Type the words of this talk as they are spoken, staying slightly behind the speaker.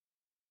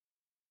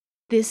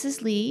This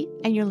is Lee,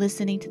 and you're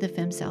listening to the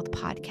FemSouth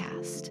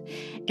podcast.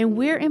 And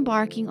we're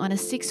embarking on a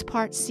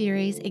 6-part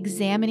series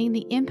examining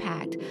the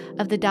impact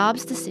of the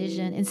Dobbs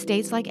decision in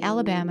states like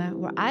Alabama,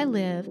 where I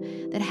live,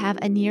 that have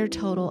a near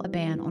total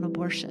ban on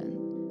abortion.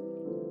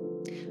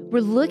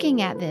 We're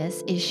looking at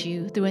this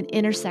issue through an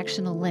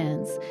intersectional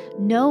lens,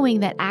 knowing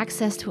that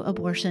access to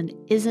abortion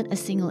isn't a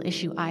single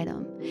issue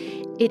item.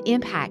 It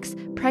impacts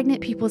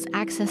pregnant people's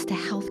access to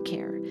health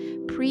care,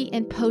 pre-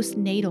 and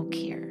postnatal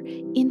care,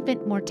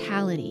 infant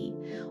mortality,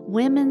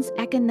 women's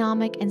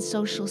economic and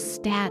social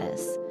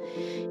status.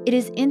 It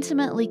is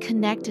intimately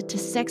connected to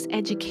sex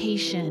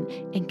education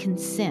and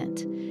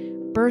consent,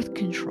 birth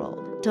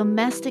control,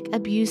 domestic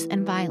abuse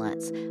and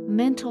violence,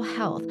 mental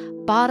health,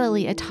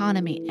 bodily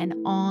autonomy, and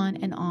on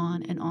and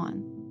on and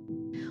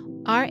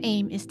on. Our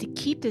aim is to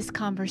keep this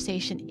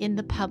conversation in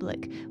the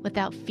public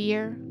without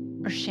fear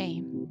or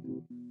shame.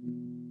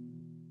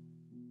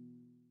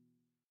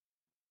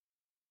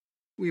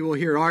 We will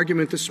hear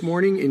argument this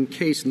morning in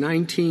Case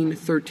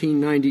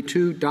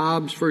 19-1392,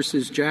 Dobbs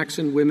versus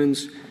Jackson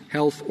Women's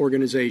Health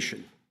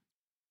Organization.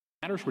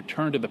 Matters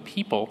return to the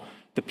people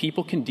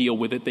can deal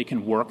with it, they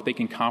can work, they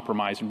can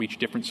compromise and reach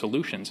different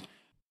solutions.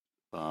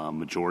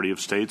 Majority of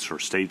states or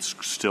states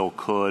still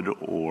could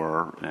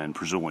and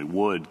presumably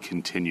would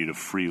continue to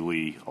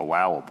freely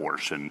allow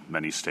abortion.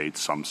 Many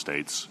states, some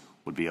states,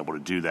 would be able to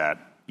do that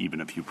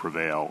even if you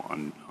prevail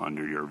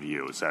under your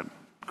view. Is that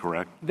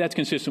correct? That's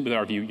consistent with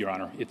our view, Your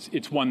Honor.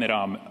 It's one that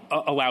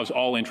allows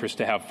all interests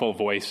to have full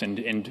voice,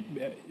 and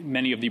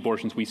many of the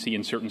abortions we see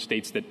in certain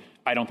states that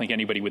I don't think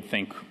anybody would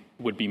think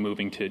would be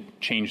moving to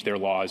change their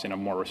laws in a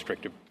more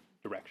restrictive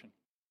direction.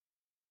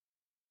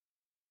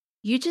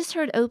 You just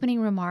heard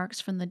opening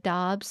remarks from the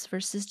Dobbs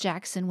versus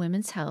Jackson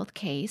Women's Health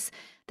case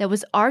that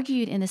was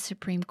argued in the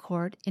Supreme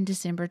Court in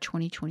December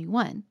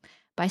 2021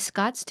 by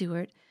Scott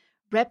Stewart,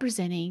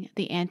 representing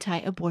the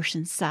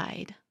anti-abortion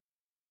side.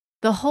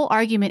 The whole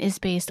argument is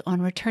based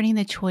on returning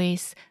the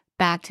choice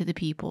back to the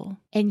people.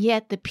 And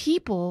yet the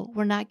people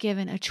were not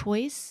given a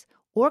choice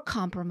or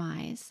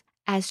compromise,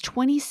 as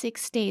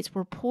 26 states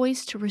were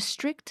poised to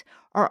restrict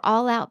or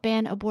all-out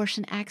ban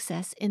abortion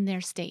access in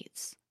their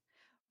states.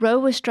 Roe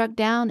was struck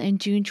down in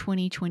June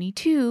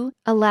 2022,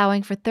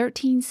 allowing for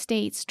 13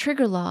 states'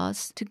 trigger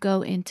laws to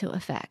go into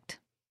effect.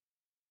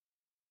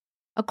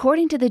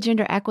 According to the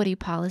Gender Equity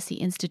Policy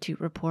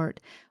Institute report,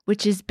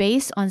 which is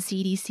based on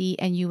CDC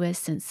and U.S.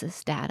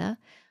 Census data,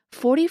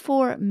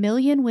 44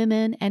 million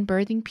women and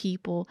birthing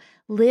people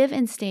live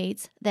in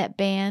states that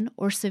ban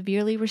or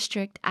severely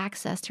restrict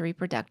access to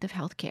reproductive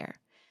health care.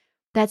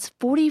 That's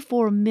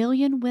 44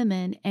 million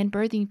women and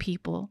birthing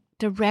people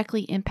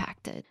directly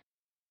impacted.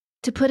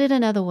 To put it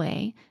another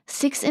way,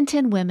 6 in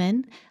 10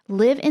 women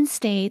live in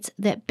states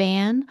that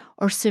ban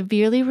or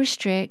severely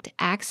restrict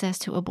access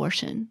to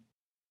abortion.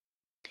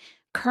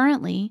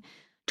 Currently,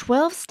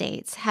 12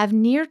 states have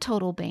near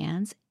total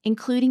bans,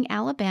 including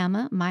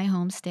Alabama, my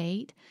home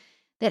state,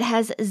 that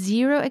has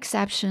 0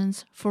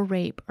 exceptions for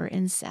rape or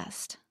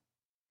incest.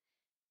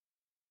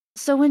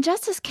 So when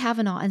Justice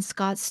Kavanaugh and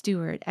Scott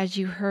Stewart, as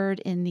you heard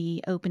in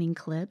the opening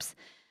clips,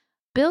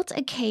 built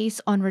a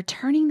case on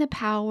returning the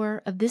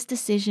power of this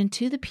decision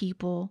to the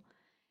people,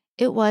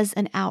 it was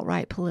an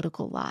outright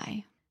political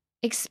lie,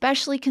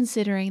 especially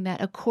considering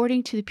that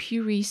according to the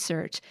Pew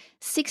Research,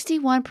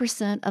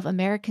 61% of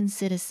American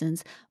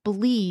citizens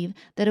believe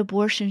that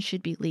abortion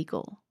should be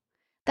legal.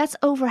 That's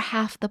over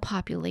half the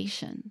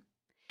population.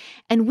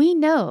 And we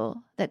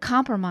know that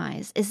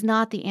compromise is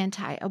not the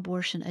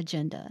anti-abortion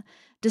agenda.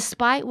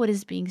 Despite what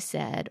is being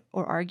said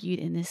or argued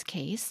in this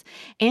case,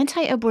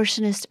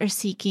 anti-abortionists are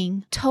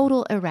seeking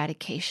total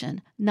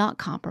eradication, not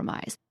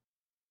compromise.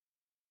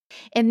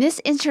 In this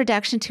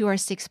introduction to our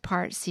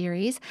 6-part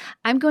series,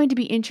 I'm going to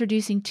be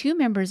introducing 2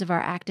 members of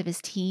our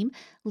activist team,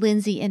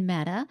 Lindsay and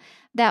Meta,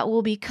 that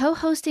will be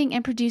co-hosting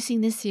and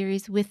producing this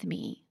series with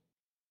me.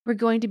 We're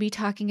going to be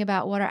talking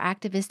about what our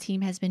activist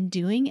team has been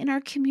doing in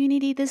our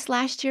community this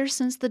last year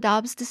since the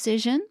Dobbs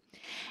decision.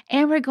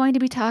 And we're going to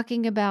be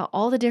talking about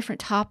all the different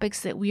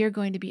topics that we are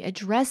going to be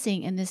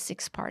addressing in this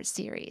 6-part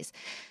series.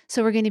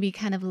 So we're going to be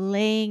kind of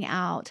laying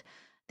out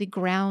the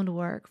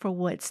groundwork for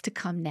what's to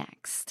come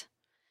next.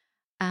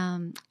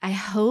 I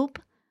hope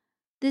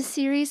this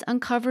series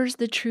uncovers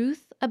the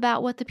truth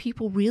about what the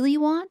people really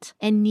want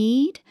and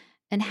need,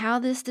 and how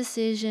this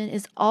decision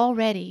is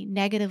already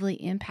negatively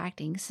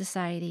impacting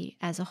society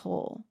as a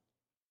whole.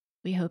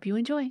 We hope you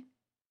enjoy.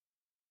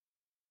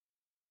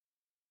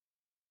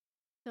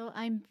 So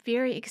I'm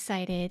very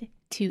excited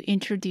to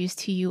introduce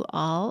to you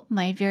all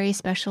my very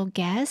special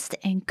guest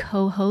and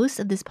co-host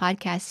of this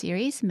podcast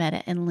series,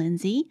 Meta and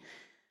Lindsay.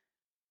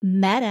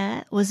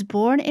 Meta was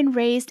born and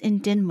raised in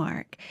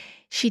Denmark.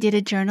 She did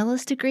a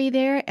journalist degree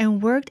there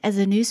and worked as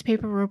a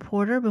newspaper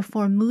reporter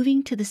before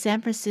moving to the San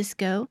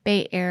Francisco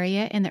Bay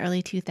Area in the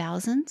early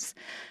 2000s.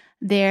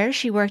 There,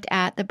 she worked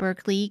at the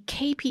Berkeley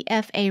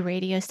KPFA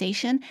radio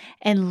station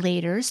and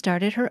later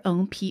started her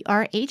own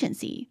PR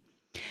agency.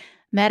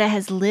 Meta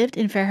has lived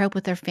in Fairhope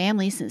with her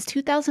family since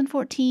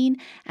 2014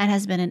 and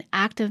has been an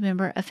active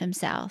member of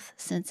FemSouth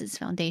since its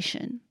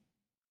foundation.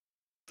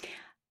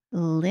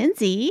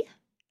 Lindsay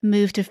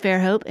moved to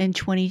Fairhope in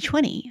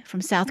 2020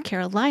 from South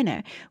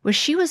Carolina, where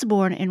she was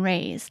born and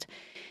raised.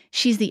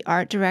 She's the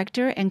art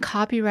director and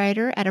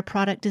copywriter at a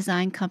product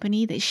design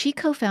company that she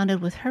co-founded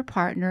with her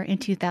partner in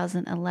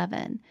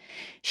 2011.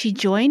 She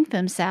joined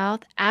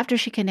FemSouth after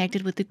she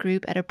connected with the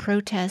group at a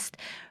protest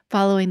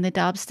following the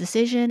Dobbs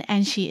decision,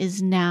 and she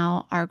is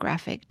now our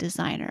graphic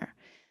designer.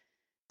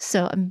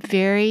 So I'm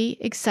very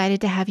excited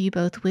to have you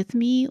both with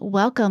me.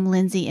 Welcome,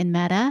 Lindsay and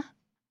Meta.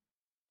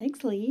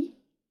 Thanks, Lee.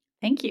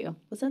 Thank you.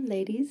 What's up,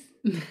 ladies?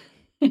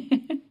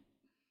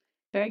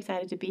 Very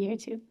excited to be here,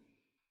 too.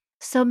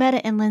 So,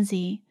 Meta and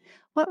Lindsay,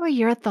 what were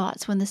your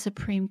thoughts when the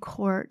Supreme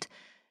Court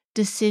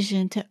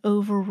decision to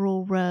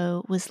overrule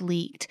Roe was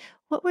leaked?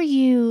 What were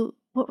you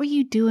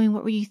doing?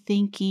 What were you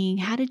thinking?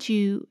 How did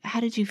you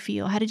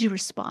feel? How did you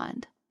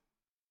respond?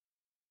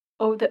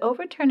 Oh, the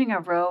overturning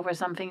of Roe was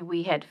something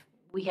we had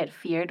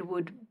feared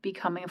would be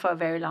coming for a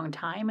very long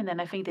time. And then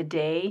I think the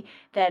day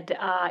that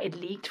it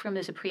leaked from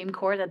the Supreme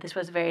Court that this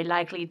was very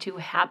likely to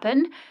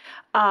happen,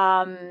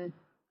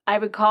 I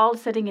recall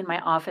sitting in my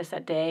office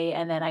that day,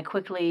 and then I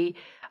quickly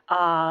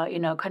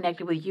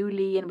connected with you,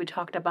 Lee, and we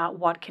talked about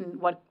what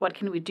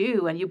can we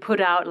do. And you put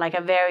out like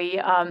a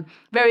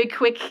very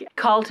quick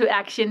call to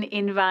action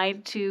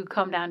invite to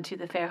come down to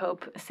the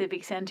Fairhope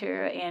Civic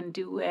Center and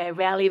do a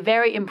rally,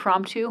 very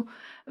impromptu,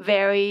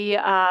 very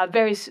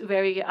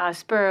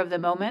spur of the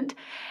moment.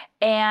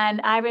 And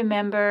I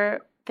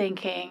remember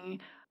thinking,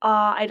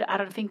 I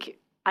don't think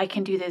I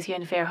can do this here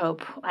in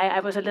Fairhope. I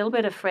was a little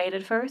bit afraid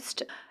at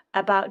first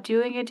about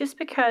doing it just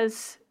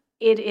because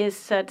it is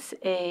such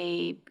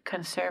a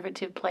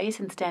conservative place,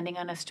 and standing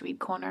on a street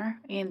corner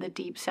in the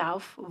Deep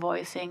South,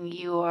 voicing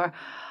your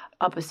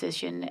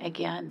opposition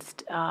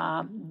against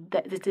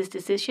this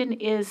decision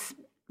is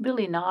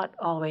really not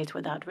always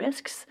without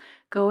risks.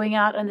 Going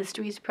out on the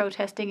streets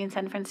protesting in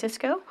San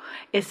Francisco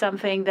is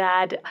something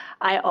that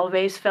I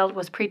always felt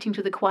was preaching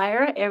to the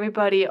choir.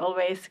 Everybody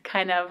always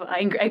kind of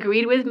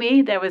agreed with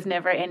me. There was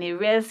never any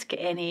risk,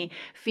 any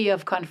fear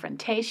of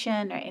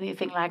confrontation or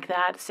anything like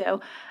that.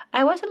 So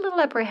I was a little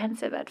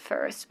apprehensive at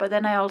first, but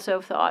then I also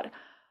thought,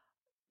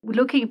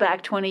 looking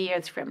back 20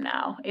 years from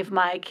now, if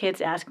my kids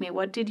ask me,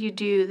 what did you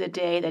do the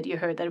day that you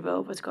heard that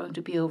Roe was going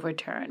to be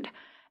overturned?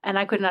 And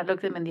I could not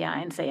look them in the eye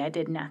and say I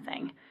did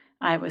nothing.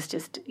 I was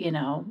just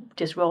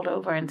rolled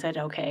over and said,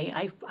 okay,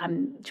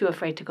 I'm too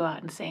afraid to go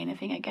out and say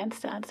anything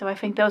against that. So I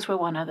think those were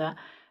one of the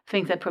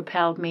things that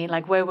propelled me,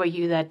 like, where were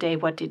you that day?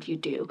 What did you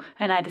do?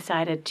 And I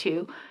decided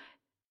to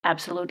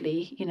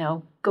absolutely,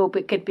 go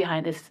get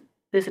behind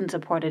this and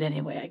support it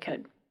any way I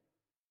could.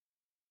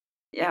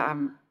 Yeah,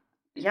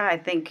 I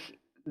think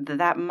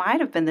that might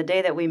have been the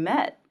day that we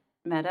met,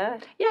 Meta.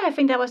 Yeah, I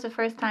think that was the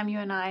first time you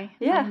and I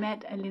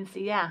met, and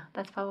Lindsay. Yeah,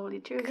 that's probably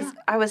true. Because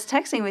I was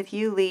texting with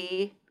you,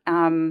 Lee.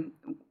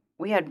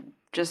 We had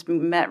just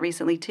met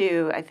recently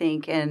too, I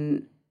think,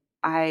 and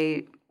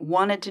I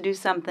wanted to do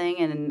something.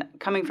 And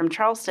coming from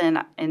Charleston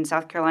in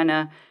South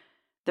Carolina,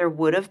 there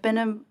would have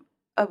been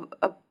a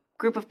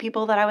group of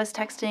people that I was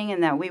texting,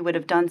 and that we would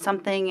have done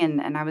something.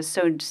 And I was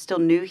so still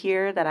new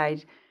here that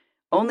I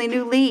only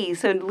knew Lee.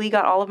 So Lee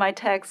got all of my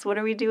texts. What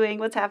are we doing?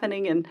 What's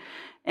happening?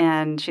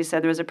 And she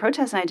said there was a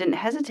protest, and I didn't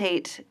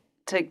hesitate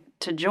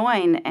to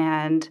join.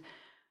 And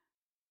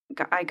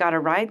I got a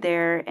ride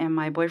there, and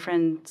my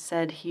boyfriend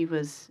said he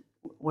was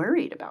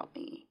worried about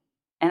me.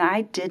 And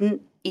I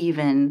didn't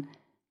even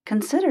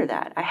consider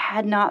that. I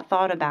had not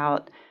thought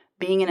about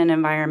being in an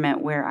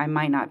environment where I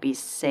might not be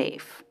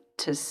safe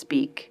to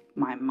speak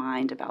my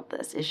mind about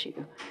this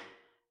issue.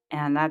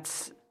 And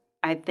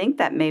I think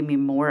that made me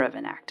more of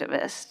an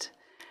activist.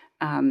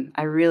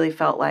 I really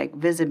felt like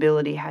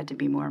visibility had to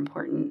be more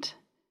important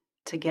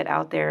to get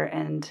out there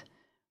and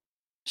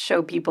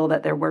show people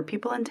that there were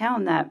people in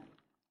town that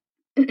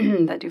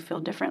that do feel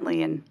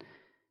differently and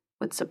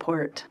would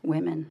support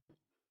women.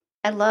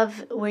 I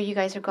love where you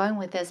guys are going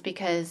with this,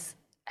 because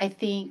I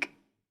think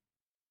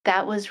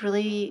that was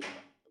really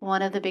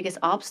one of the biggest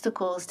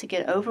obstacles to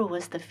get over,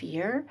 was the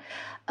fear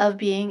of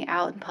being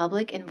out in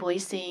public and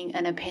voicing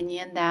an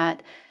opinion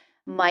that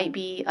might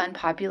be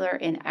unpopular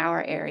in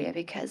our area,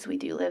 because we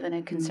do live in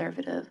a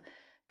conservative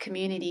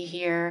community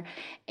here.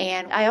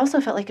 And I also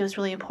felt like it was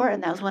really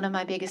important. That was one of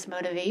my biggest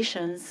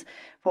motivations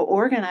for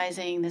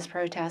organizing this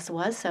protest,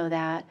 was so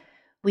that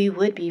we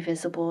would be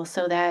visible,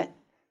 so that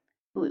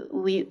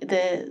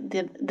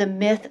the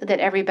myth that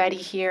everybody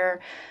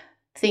here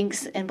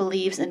thinks and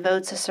believes and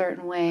votes a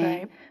certain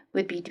way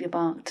would be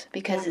debunked,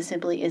 because it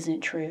simply isn't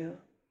true.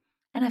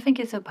 And I think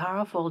it's so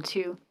powerful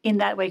to, in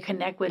that way,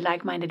 connect with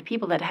like-minded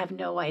people that have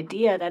no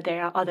idea that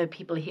there are other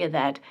people here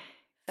that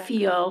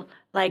feel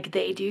like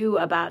they do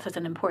about such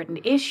an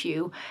important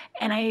issue.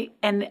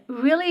 And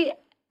really,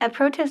 a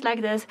protest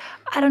like this,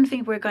 I don't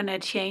think we're going to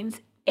change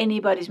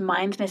anybody's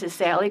minds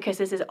necessarily, because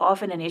this is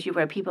often an issue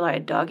where people are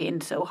dug in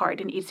so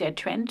hard and eat their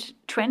trench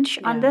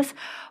on this.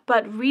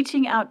 But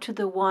reaching out to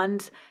the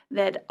ones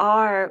that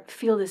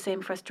feel the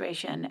same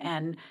frustration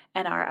and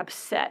are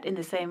upset in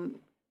the same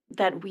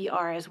that we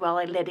are as well,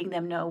 and letting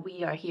them know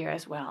we are here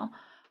as well.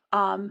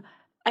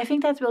 I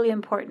think that's really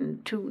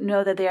important to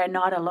know that they are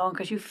not alone,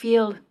 because you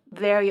feel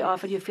very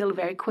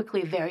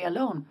quickly very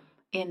alone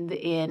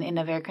in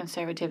a very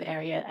conservative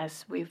area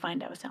as we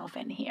find ourselves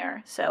in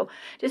here. So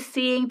just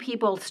seeing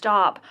people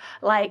stop,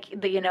 like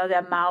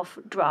their mouth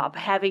drop,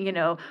 having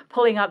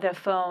pulling out their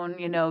phone,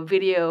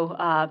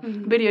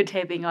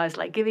 videotaping us,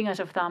 like giving us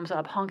a thumbs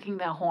up, honking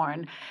their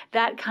horn.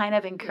 That kind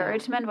of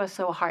encouragement was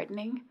so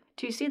heartening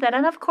to see that.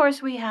 And of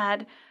course, we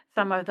had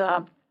some of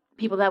the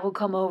people that will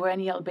come over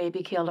and yell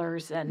baby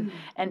killers and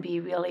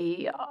be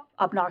really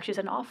obnoxious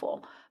and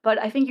awful. But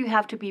I think you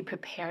have to be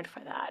prepared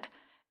for that.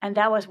 And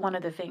that was one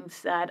of the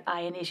things that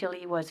I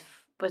initially was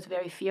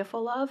very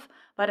fearful of.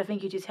 But I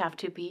think you just have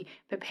to be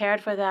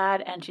prepared for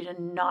that and to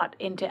not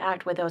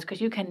interact with those,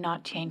 because you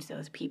cannot change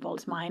those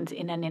people's minds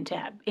in a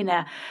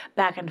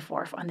back and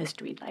forth on the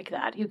street like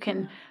that. You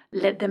can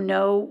let them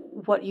know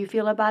what you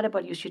feel about it,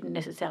 but you shouldn't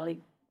necessarily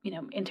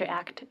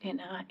interact in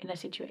a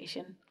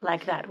situation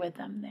like that with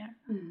them there.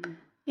 Mm-hmm.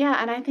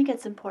 Yeah, and I think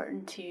it's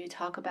important to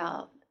talk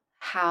about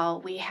how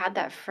we had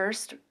that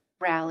first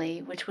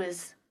rally, which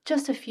was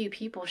just a few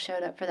people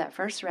showed up for that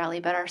first rally,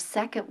 but our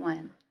second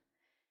one,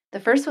 the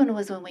first one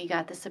was when we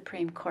got the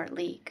Supreme Court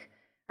leak,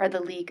 or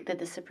the leak that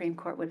the Supreme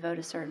Court would vote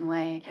a certain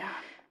way. Yeah.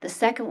 The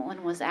second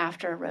one was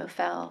after Roe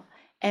fell,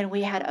 and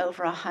we had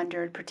over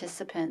 100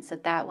 participants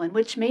at that one,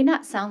 which may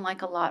not sound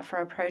like a lot for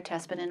a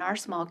protest, but in our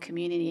small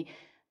community,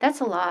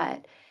 that's a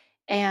lot.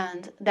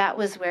 And that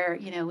was where,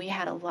 we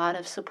had a lot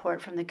of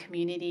support from the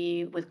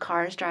community with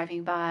cars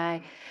driving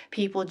by,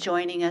 people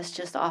joining us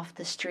just off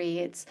the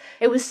streets.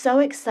 It was so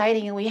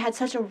exciting, and we had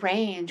such a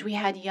range. We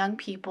had young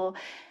people.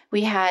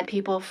 We had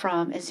people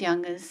from as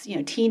young as,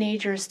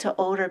 teenagers to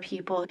older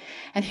people,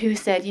 and who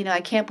said,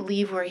 I can't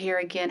believe we're here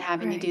again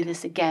having to do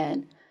this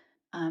again,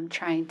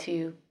 trying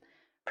to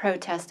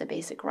protest a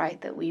basic right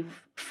that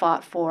we've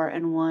fought for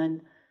and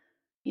won,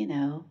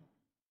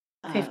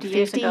 50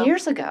 years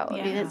ago. Yeah.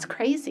 I mean, it's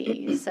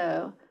crazy.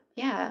 So,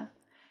 yeah.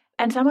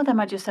 And some of them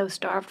are just so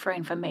starved for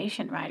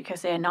information, right?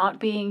 Because they're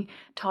not being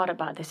taught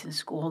about this in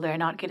school. They're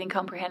not getting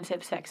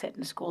comprehensive sex ed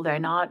in school. They're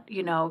not,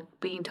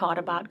 being taught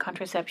about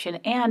contraception.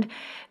 And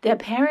their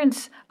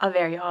parents are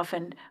very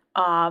often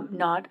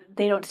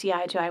they don't see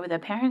eye to eye with their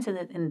parents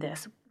in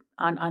this.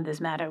 On this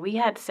matter. We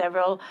had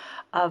several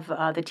of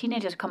the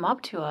teenagers come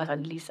up to us,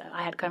 at least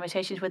I had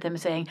conversations with them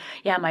saying,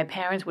 yeah, my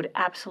parents would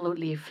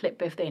absolutely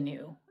flip if they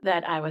knew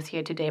that I was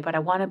here today, but I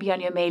want to be on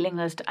your mailing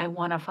list. I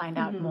want to find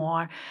out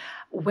more.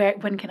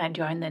 When can I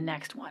join the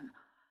next one?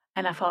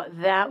 And I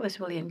thought that was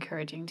really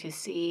encouraging to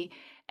see,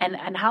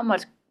 and how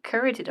much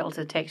courage it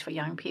also takes for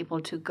young people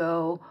to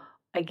go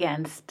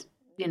against,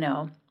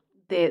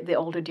 the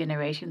older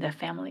generation, their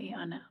family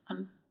on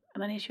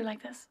an issue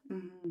like this.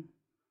 Mm-hmm.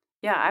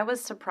 Yeah, I was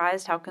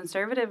surprised how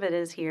conservative it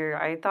is here.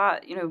 I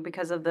thought,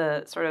 because of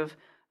the sort of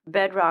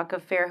bedrock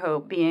of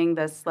Fairhope being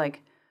this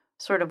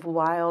sort of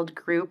wild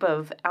group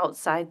of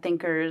outside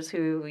thinkers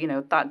who,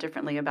 thought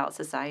differently about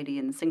society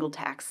and single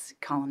tax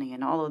colony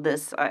and all of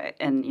this,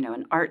 and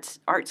an arts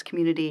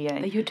community.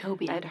 The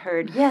utopia. I had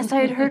heard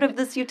of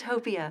this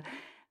utopia,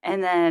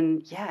 and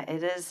then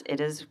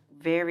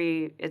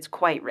it's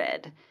quite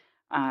red.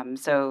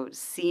 So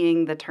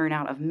seeing the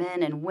turnout of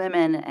men and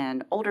women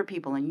and older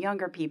people and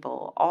younger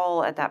people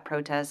all at that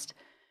protest,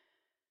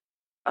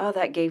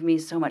 that gave me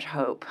so much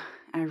hope.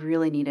 I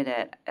really needed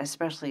it,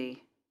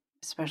 especially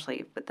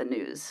with the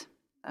news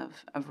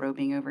of Roe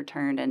being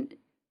overturned and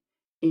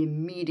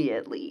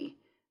immediately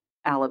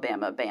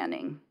Alabama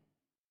banning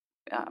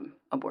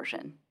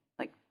abortion,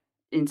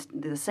 in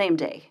the same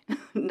day.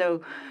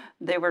 No,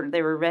 they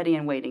were ready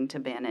and waiting to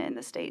ban it in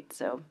the state.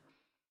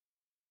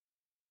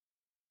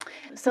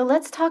 So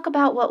let's talk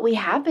about what we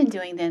have been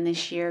doing then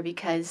this year,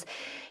 because,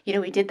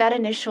 we did that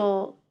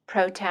initial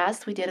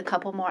protest. We did a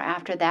couple more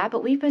after that,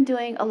 but we've been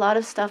doing a lot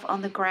of stuff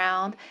on the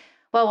ground.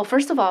 Well,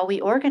 first of all,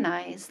 we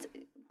organized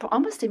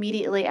almost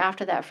immediately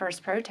after that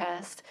first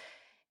protest,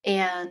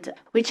 and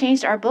we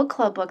changed our book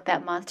club book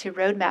that month to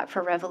Roadmap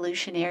for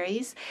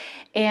Revolutionaries.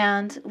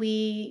 And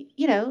we,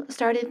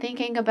 started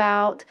thinking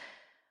about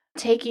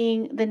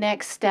taking the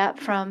next step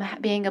from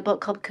being a book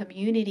club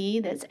community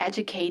that's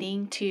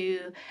educating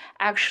to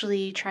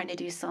actually trying to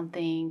do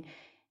something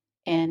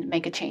and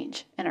make a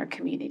change in our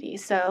community.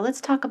 So let's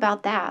talk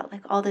about that,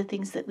 all the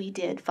things that we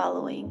did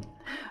following.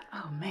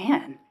 Oh,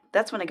 man.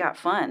 That's when it got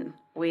fun.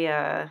 We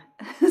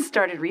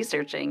started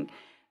researching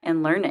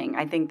and learning.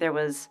 I think there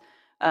was,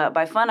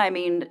 by fun, I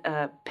mean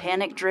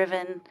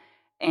panic-driven,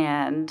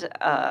 and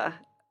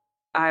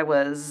I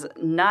was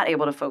not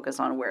able to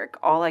focus on work.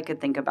 All I could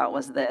think about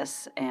was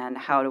this, and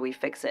how do we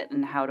fix it,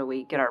 and how do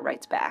we get our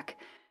rights back?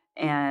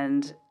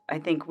 And I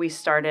think we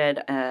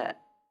started a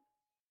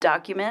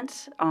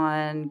document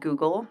on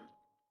Google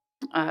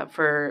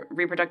for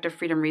reproductive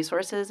freedom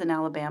resources in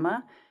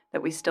Alabama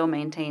that we still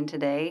maintain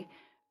today.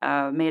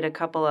 Made a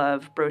couple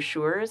of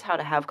brochures, how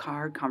to have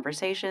hard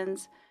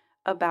conversations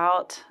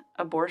about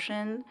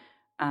abortion.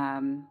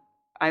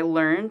 I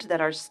learned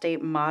that our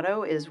state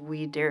motto is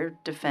 "We dare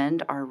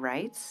defend our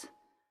rights,"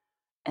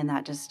 and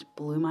that just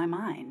blew my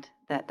mind.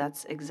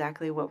 That's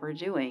exactly what we're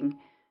doing.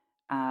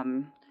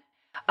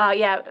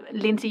 Yeah,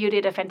 Lindsay, you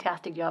did a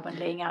fantastic job in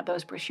laying out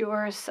those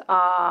brochures.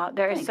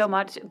 There is so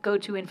much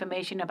go-to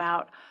information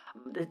about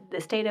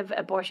the state of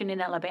abortion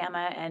in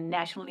Alabama and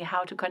nationally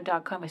how to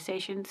conduct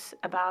conversations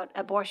about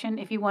abortion.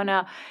 If you want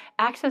to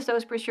access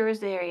those brochures,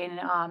 they're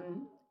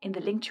in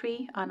the link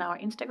tree on our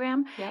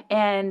Instagram. Yep.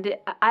 And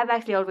I've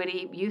actually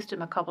already used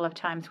them a couple of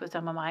times with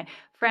some of my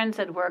friends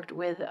that work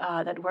with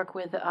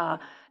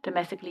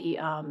domestically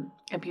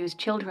abused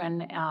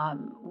children.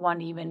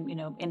 One even,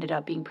 ended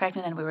up being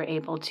pregnant, and we were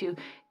able to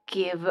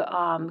give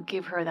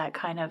her that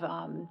kind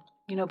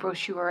of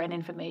brochure and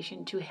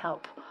information to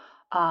help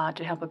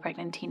a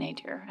pregnant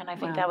teenager. And I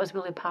think that was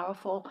really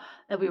powerful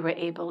that we were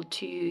able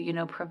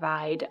to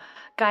provide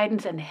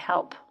guidance and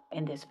help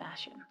in this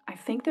fashion. I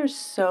think there's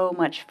so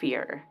much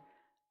fear.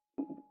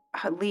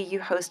 Lee, you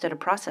hosted a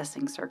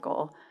processing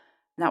circle.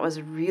 And that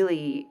was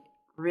really,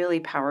 really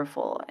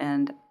powerful.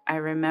 And I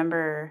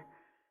remember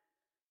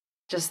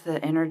just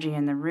the energy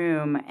in the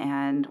room.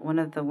 And one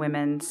of the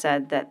women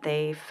said that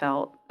they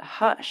felt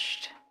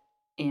hushed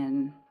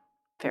in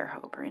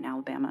Fairhope or in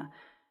Alabama.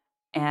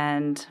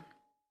 And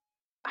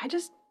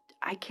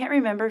I can't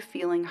remember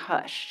feeling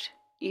hushed.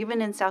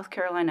 Even in South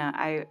Carolina,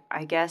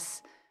 I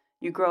guess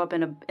you grow up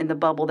in the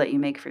bubble that you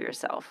make for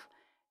yourself.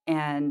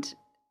 And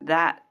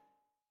that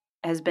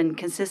has been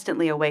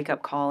consistently a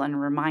wake-up call and a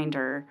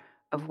reminder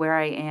of where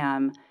I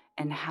am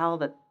and how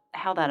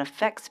that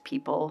affects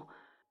people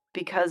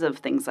because of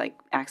things like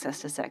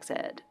access to sex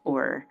ed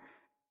or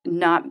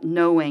not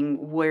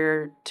knowing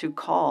where to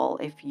call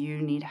if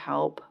you need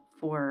help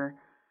for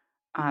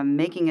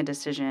making a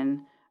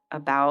decision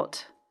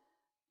about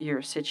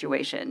your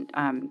situation.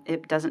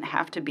 It doesn't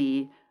have to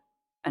be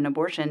an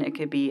abortion. It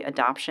could be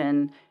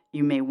adoption.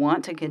 You may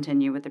want to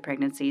continue with the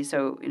pregnancy.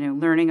 So,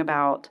 learning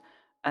about,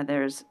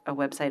 there's a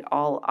website,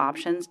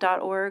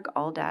 alloptions.org,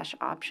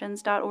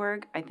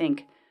 all-options.org. I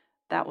think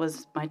that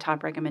was my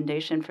top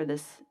recommendation for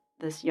this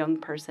young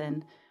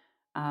person,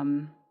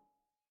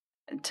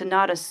 to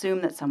not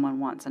assume that someone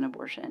wants an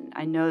abortion.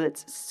 I know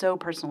that's so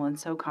personal and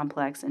so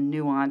complex and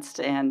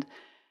nuanced, and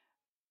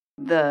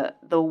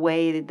the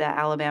way that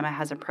Alabama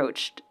has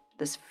approached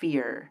this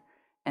fear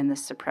and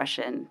this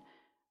suppression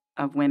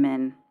of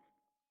women,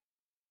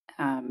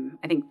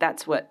 I think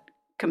that's what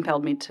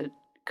compelled me to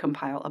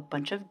compile a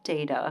bunch of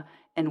data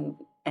and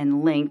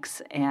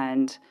links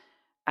and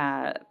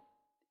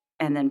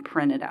then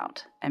print it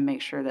out and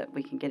make sure that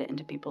we can get it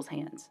into people's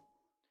hands.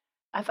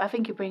 I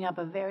think you bring up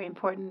a very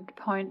important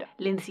point,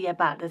 Lindsay,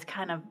 about this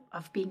kind of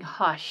being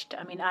hushed.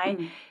 I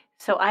mean,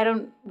 so I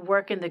don't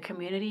work in the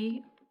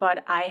community,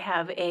 but I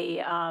have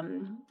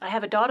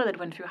a daughter that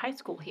went through high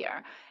school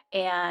here,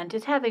 and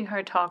just having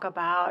her talk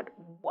about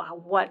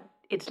what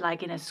it's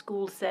like in a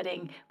school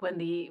setting when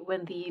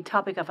the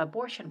topic of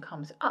abortion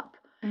comes up.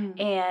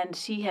 And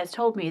she has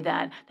told me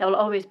that there will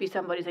always be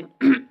somebody saying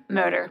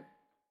murder,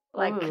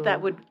 like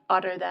that would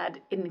utter that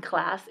in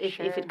class if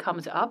it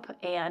comes up,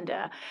 and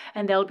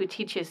there'll be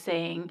teachers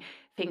saying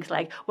things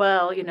like,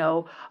 well,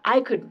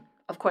 I could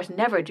of course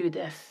never do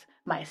this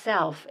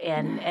myself,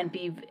 and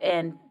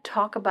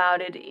talk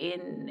about it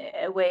in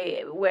a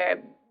way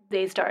where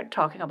they start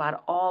talking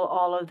about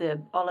all of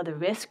the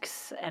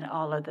risks and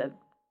all of the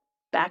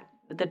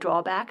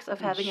drawbacks of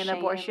having an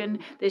abortion,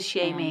 the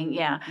shaming,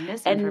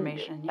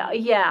 misinformation,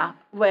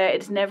 where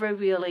it's never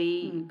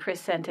really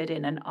presented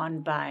in an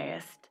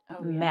unbiased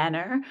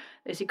manner.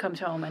 She comes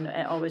home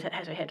and always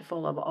has her head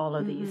full of all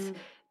of these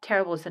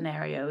terrible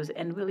scenarios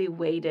and really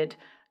weighted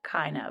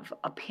kind of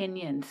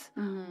opinions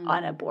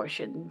on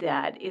abortion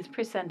that is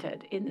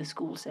presented in the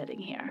school setting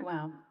here.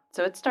 Wow.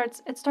 So it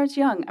starts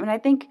young. I mean, I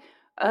think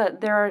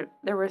there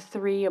were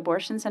 3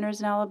 abortion centers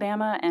in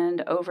Alabama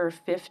and over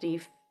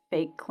 50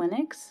 fake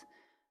clinics.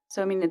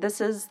 So I mean, this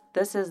is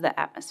the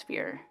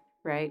atmosphere,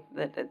 right?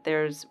 That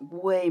there's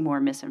way more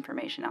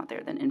misinformation out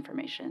there than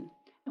information.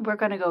 We're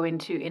going to go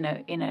into in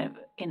a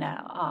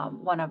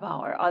one of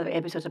our other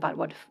episodes about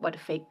what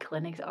fake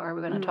clinics are.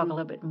 We're going to talk a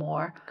little bit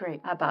more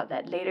about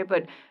that later.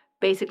 But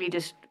basically,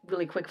 just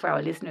really quick for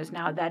our listeners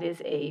now, that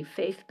is a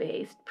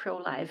faith-based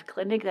pro-life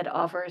clinic that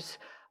offers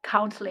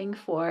counseling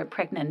for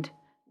pregnant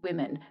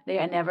women. They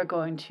are never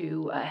going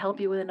to help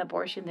you with an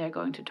abortion. They're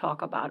going to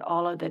talk about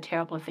all of the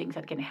terrible things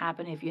that can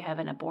happen if you have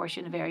an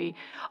abortion, very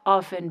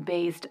often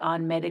based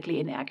on medically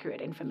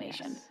inaccurate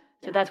information. Yes.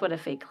 So that's what a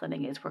fake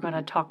clinic is. We're going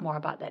to talk more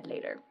about that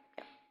later.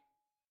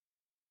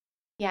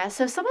 Yeah,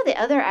 so some of the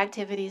other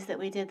activities that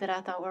we did that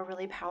I thought were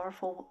really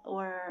powerful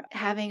were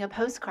having a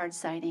postcard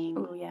signing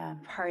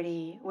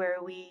party where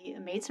we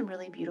made some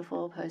really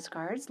beautiful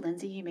postcards.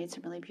 Lindsay, you made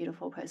some really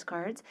beautiful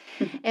postcards.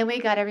 And we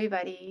got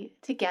everybody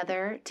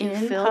together to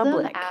fill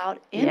them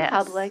out in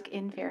public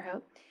in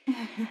Fairhope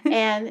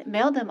and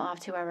mailed them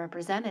off to our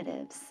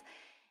representatives.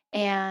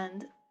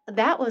 And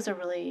that was a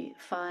really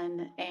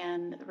fun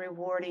and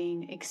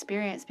rewarding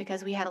experience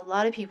because we had a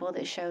lot of people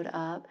that showed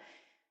up.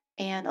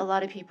 And a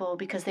lot of people,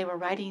 because they were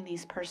writing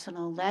these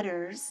personal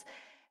letters,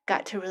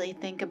 got to really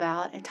think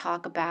about and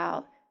talk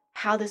about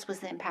how this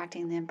was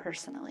impacting them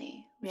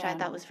personally, which I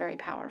thought was very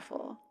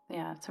powerful.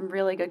 Yeah, some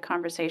really good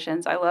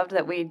conversations. I loved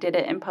that we did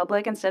it in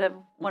public instead of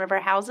one of our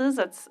houses.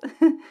 That's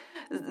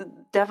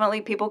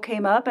definitely people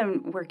came up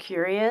and were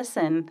curious,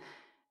 and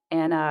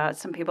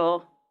some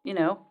people,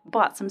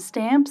 bought some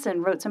stamps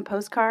and wrote some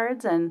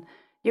postcards. And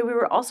we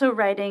were also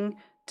writing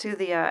to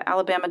the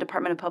Alabama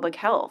Department of Public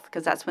Health,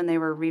 because that's when they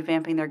were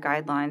revamping their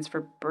guidelines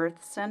for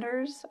birth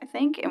centers, I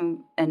think,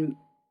 and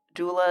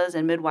doulas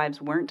and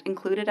midwives weren't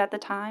included at the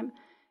time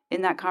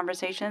in that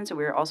conversation. So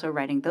we were also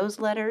writing those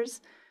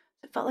letters.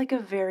 It felt like a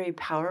very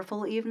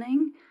powerful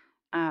evening.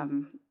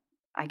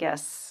 I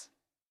guess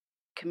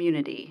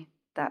community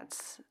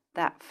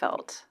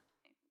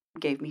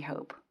gave me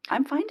hope.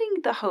 I'm finding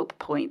the hope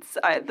points.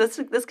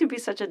 This could be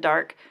such a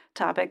dark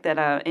topic that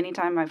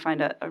anytime I find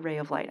a ray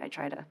of light, I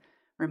try to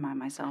remind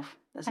myself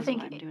this is why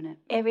I'm doing it.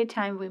 Every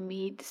time we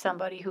meet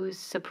somebody who's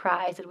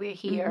surprised that we're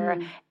here,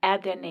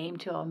 add their name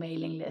to our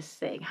mailing list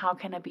saying, how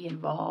can I be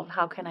involved?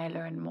 How can I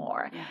learn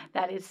more? Yeah.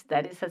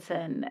 That is such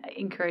an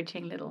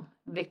encouraging little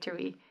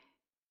victory.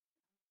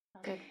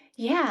 Good.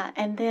 Yeah,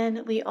 and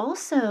then we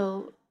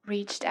also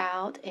reached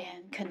out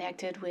and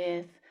connected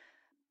with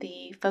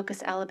the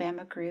Focus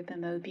Alabama group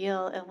in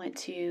Mobile and went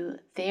to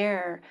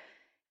their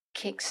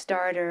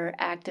Kickstarter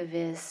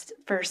activist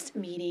first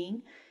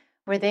meeting,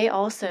 where they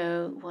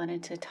also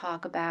wanted to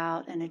talk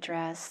about and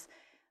address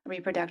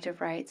reproductive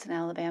rights in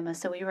Alabama.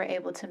 So we were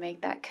able to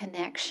make that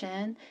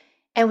connection.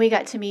 And we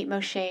got to meet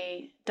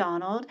Moshe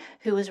Donald,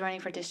 who was running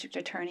for district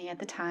attorney at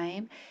the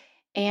time.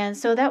 And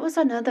so that was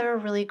another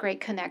really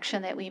great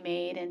connection that we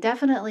made, and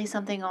definitely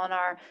something on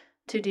our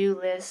to-do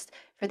list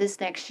for this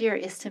next year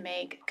is to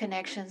make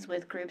connections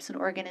with groups and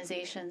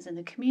organizations in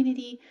the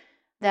community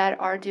that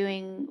are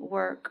doing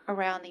work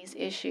around these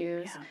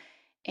issues,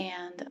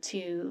 and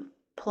to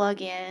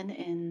plug in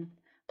and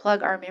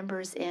plug our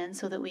members in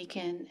so that we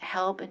can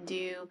help and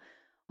do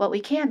what we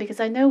can,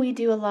 because I know we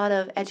do a lot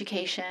of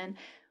education,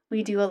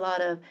 we do a lot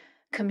of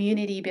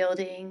community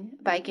building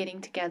by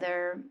getting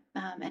together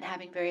and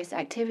having various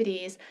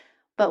activities,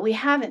 but we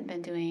haven't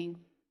been doing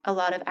a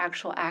lot of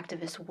actual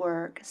activist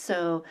work.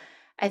 So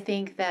I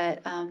think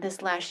that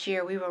this last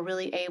year we were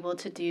really able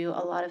to do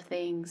a lot of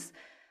things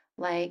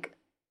like,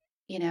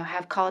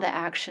 have call to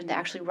action to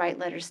actually write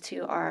letters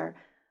to our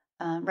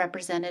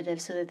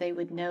representatives so that they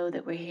would know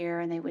that we're here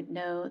and they would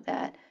know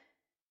that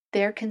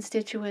their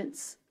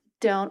constituents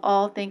don't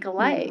all think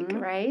alike,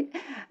 right?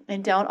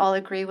 And don't all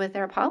agree with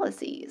their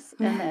policies.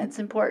 And it's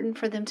important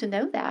for them to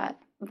know that.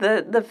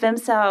 The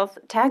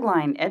FemSouth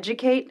tagline,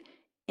 educate,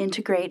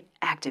 integrate,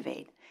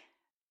 activate.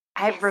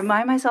 I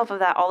remind myself of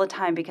that all the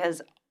time,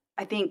 because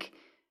I think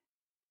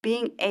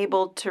being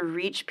able to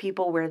reach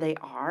people where they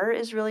are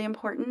is really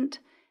important,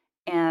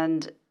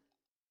 and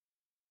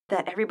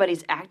that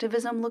everybody's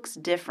activism looks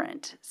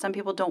different. Some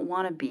people don't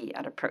want to be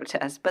at a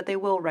protest, but they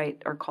will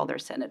write or call their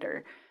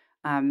senator.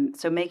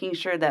 So making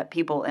sure that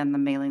people in the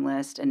mailing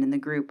list and in the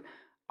group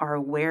are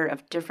aware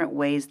of different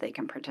ways they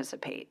can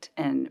participate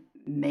and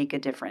make a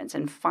difference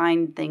and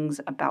find things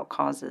about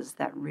causes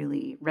that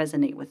really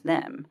resonate with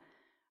them.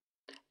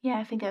 Yeah,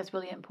 I think that's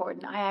really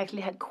important. I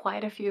actually had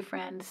quite a few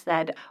friends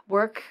that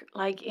work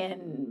like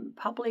in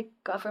public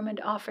government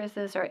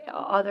offices or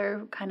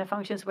other kind of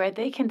functions where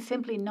they can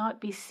simply not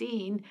be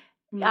seen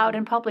out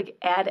in public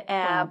at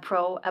a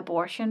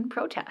pro-abortion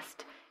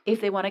protest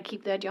if they want to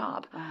keep their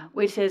job,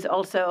 which is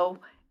also,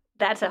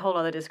 that's a whole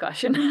other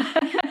discussion.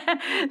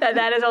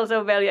 that is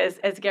also very as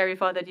scary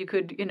thought that you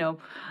could,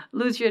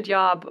 lose your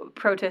job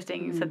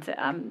protesting such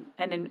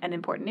an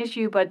important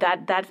issue. But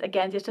that's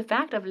again just a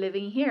fact of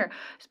living here.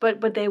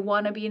 But they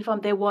want to be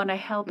informed. They want to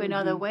help in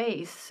other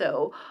ways.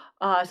 So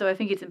I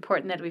think it's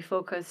important that we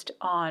focused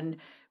on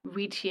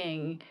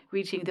reaching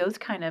those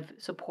kind of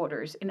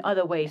supporters in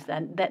other ways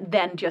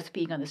than just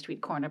being on the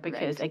street corner.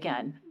 Because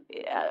again,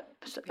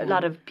 a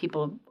lot of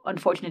people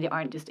unfortunately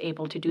aren't just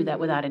able to do that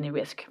without any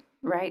risk.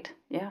 Right.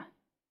 Yeah.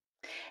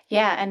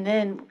 Yeah, and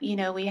then,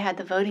 we had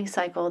the voting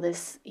cycle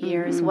this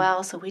year as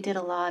well, so we did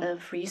a lot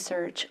of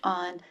research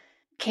on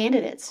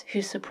candidates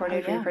who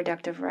supported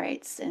reproductive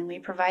rights, and we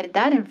provided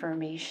that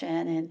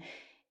information,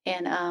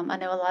 and I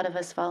know a lot of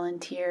us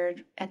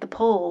volunteered at the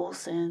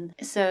polls, and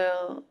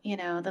so,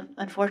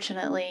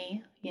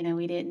 unfortunately,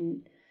 we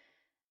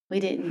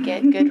didn't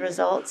get good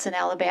results in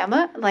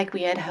Alabama like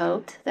we had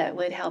hoped that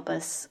would help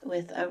us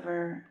with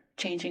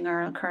changing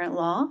our current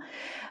law,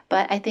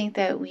 but I think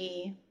that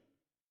we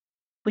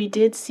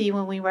did see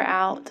when we were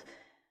out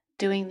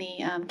doing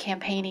the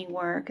campaigning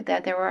work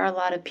that there were a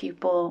lot of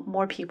people,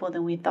 more people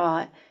than we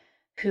thought,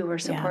 who were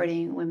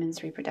supporting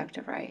women's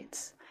reproductive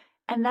rights.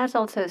 And that's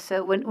also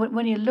so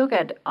when you look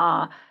at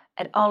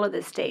all of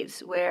the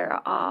states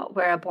where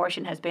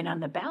abortion has been on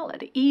the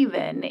ballot,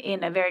 even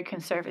in a very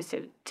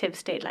conservative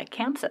state like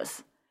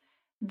Kansas,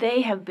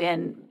 they have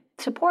been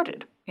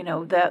supported.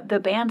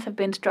 The bans have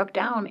been struck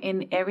down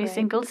in every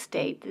single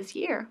state this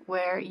year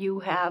where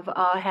you have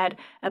had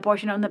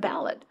abortion on the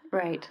ballot.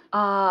 Right.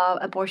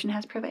 Abortion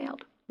has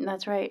prevailed.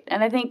 That's right.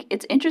 And I think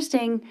it's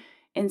interesting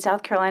In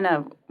South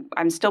Carolina,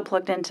 I'm still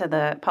plugged into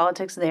the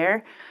politics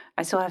there.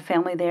 I still have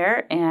family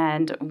there,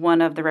 and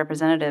one of the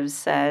representatives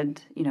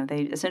said,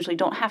 they essentially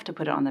don't have to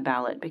put it on the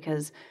ballot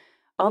because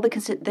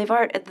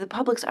the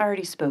public's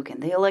already spoken.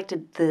 They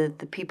elected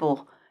the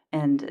people,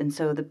 and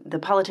so the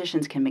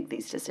politicians can make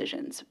these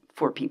decisions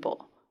for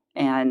people,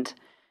 and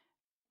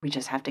we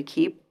just have to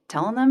keep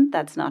telling them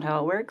that's not how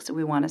it works.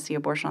 We want to see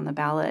abortion on the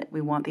ballot.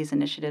 We want these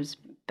initiatives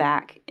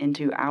back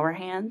into our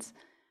hands.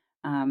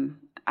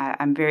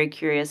 I'm very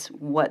curious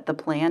what the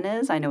plan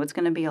is. I know it's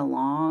going to be a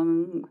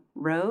long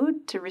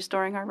road to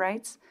restoring our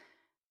rights.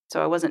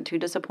 So I wasn't too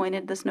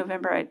disappointed this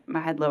November. I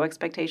had low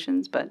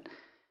expectations, but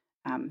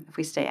if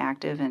we stay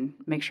active and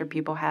make sure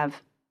people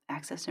have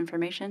access to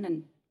information.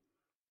 And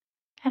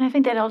I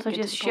think that also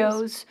just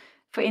shows,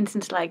 for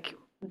instance, like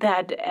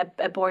that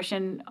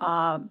abortion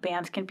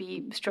bans can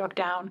be struck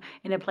down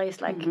in a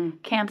place like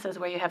Kansas,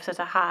 where you have such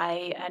a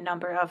high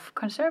number of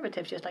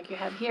conservatives, just like you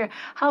have here.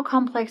 How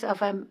complex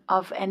of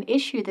an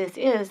issue this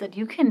is, that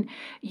you can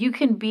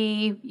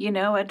be,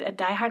 a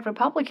diehard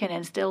Republican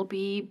and still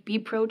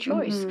be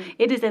pro-choice.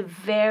 It is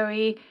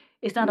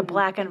it's not a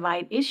black and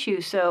white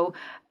issue. So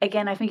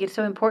again, I think it's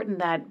so important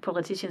that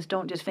politicians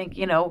don't just think,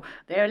 they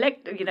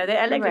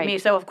elected me,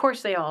 so of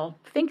course they all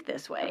think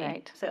this way.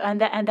 Right. So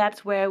and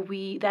that's where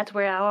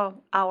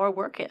our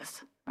work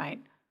is, right?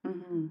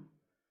 Mm-hmm.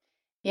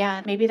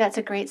 Yeah, maybe that's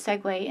a great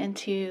segue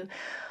into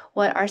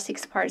what our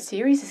 6-part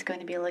series is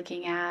going to be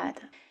looking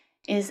at,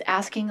 is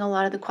asking a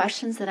lot of the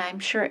questions that I'm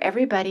sure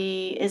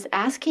everybody is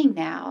asking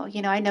now.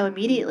 I know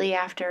immediately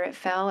after it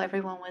fell,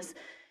 everyone was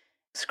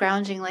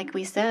scrounging, like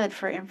we said,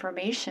 for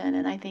information.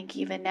 And I think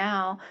even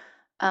now,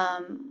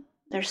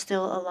 there's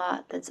still a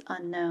lot that's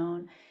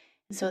unknown.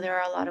 And so there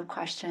are a lot of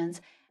questions.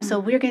 So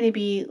we're going to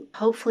be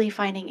hopefully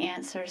finding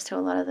answers to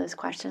a lot of those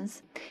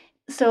questions.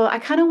 So I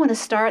kind of want to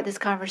start this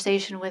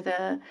conversation with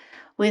a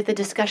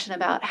discussion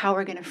about how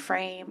we're going to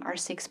frame our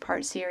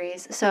 6-part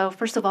series. So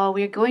first of all,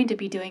 we're going to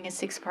be doing a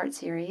 6-part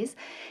series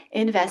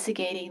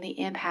investigating the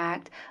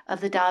impact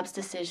of the Dobbs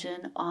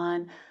decision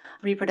on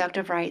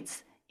reproductive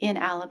rights in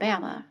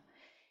Alabama.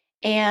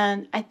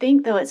 And I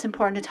think, though, it's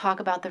important to talk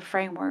about the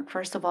framework.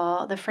 First of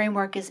all, the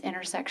framework is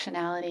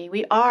intersectionality.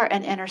 We are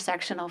an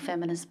intersectional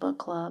feminist book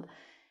club.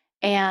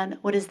 And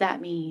what does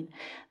that mean?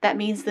 That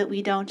means that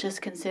we don't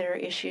just consider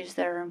issues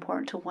that are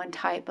important to one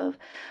type of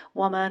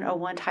woman or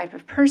one type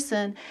of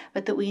person,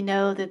 but that we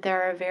know that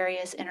there are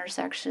various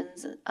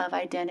intersections of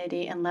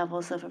identity and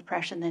levels of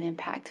oppression that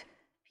impact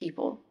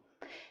people.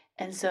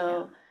 And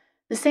so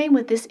the same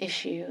with this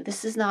issue.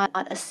 This is not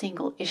a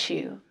single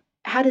issue.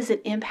 How does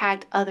it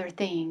impact other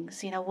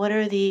things? What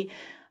are the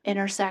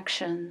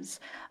intersections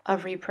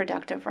of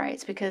reproductive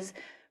rights? Because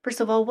first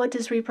of all, what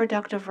does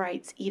reproductive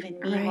rights even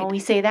mean? Right. When we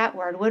say that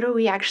word, what are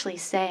we actually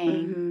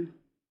saying? Mm-hmm.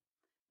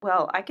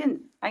 Well, I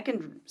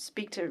can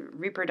speak to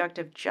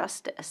reproductive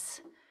justice.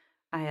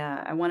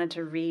 I wanted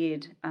to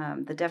read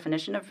the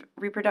definition of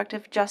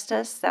reproductive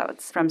justice.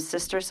 That's from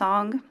Sister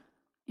Song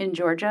in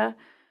Georgia.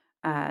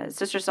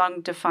 Sister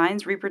Song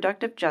defines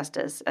reproductive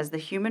justice as the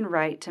human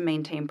right to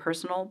maintain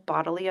personal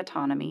bodily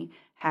autonomy,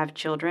 have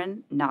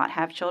children, not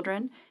have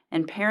children,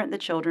 and parent the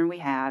children we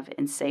have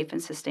in safe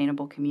and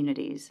sustainable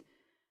communities.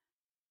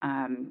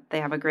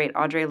 They have a great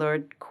Audre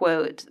Lorde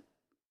quote: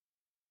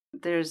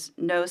 "There's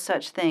no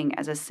such thing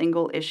as a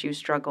single issue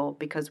struggle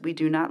because we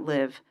do not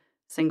live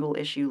single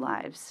issue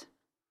lives."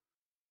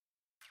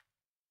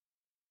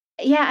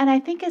 Yeah, and I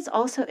think it's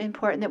also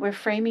important that we're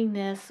framing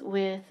this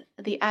with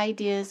the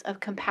ideas of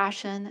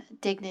compassion,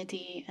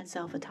 dignity, and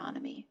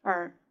self-autonomy,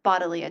 or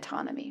bodily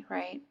autonomy,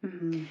 right?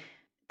 Mm-hmm.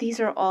 These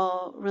are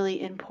all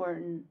really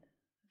important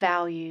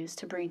values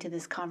to bring to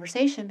this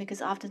conversation,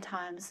 because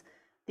oftentimes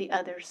the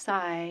other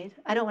side,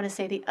 I don't want to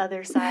say the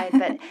other side,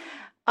 but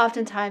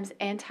oftentimes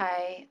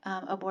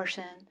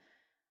anti-abortion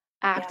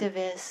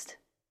activists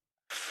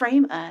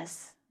frame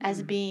us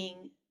as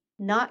being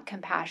not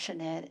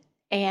compassionate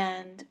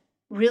and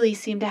really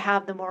seem to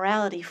have the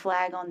morality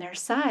flag on their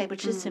side,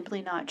 which is simply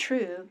not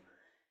true.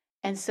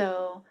 And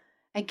so,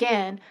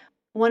 again,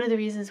 one of the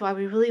reasons why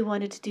we really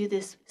wanted to do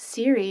this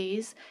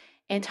series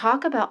and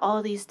talk about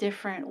all these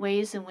different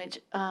ways in which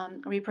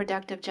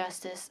reproductive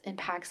justice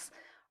impacts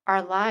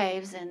our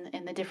lives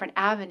and the different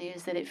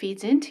avenues that it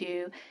feeds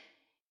into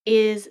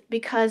is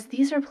because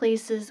these are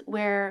places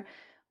where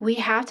we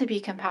have to be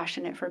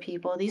compassionate for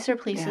people. These are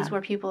places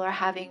where people are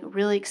having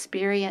real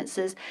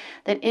experiences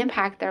that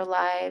impact their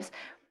lives,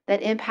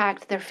 that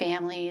impact their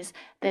families,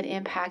 that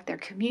impact their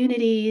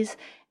communities,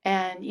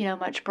 and,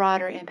 much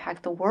broader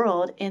impact the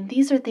world. And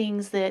these are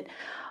things that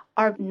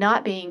are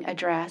not being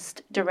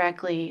addressed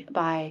directly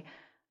by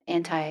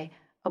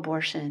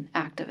anti-abortion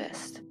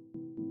activists.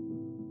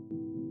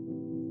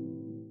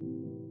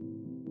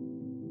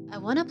 I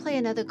want to play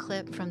another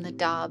clip from the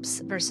Dobbs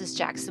versus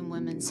Jackson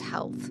Women's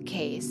Health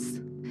case.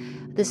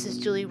 This is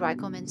Julie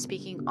Reichelman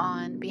speaking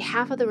on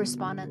behalf of the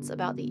respondents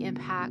about the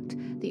impact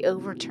the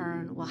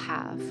overturn will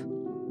have.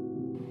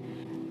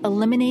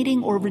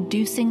 Eliminating or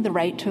reducing the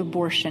right to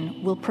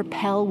abortion will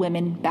propel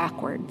women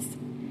backwards.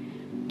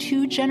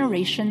 2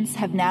 generations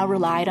have now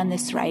relied on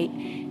this right,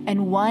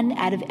 and 1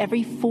 out of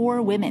every 4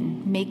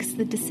 women makes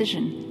the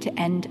decision to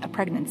end a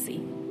pregnancy.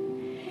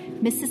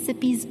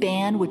 Mississippi's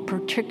ban would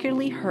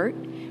particularly hurt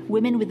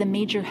women with a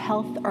major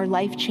health or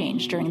life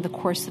change during the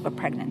course of a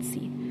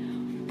pregnancy,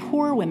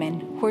 poor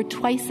women who are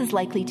twice as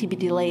likely to be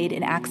delayed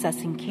in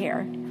accessing care,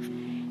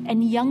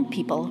 and young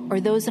people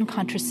or those on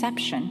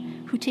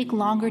contraception who take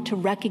longer to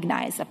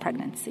recognize a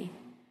pregnancy.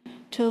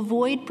 To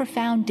avoid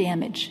profound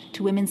damage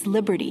to women's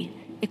liberty,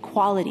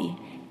 equality,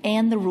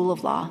 and the rule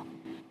of law.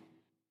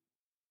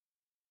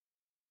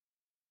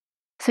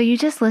 So you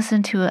just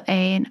listened to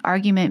an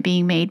argument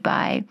being made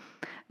by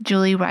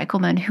Julie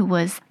Reichelman, who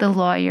was the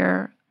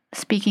lawyer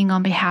speaking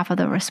on behalf of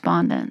the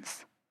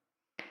respondents.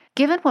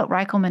 Given what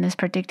Reichelman is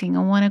predicting,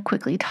 I want to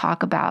quickly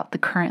talk about the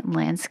current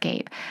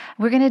landscape.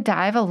 We're going to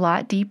dive a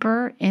lot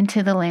deeper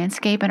into the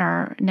landscape in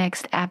our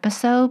next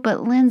episode,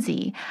 but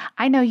Lindsay,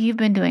 I know you've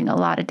been doing a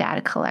lot of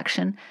data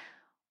collection.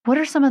 What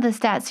are some of the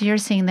stats you're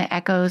seeing that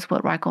echoes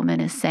what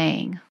Reichelman is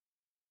saying?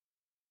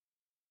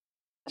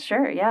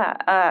 Sure,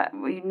 yeah.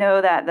 We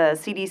know that the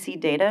CDC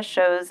data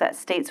shows that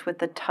states with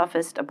the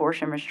toughest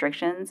abortion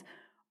restrictions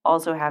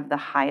also have the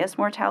highest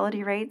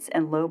mortality rates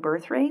and low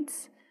birth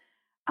rates.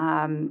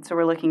 So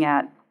we're looking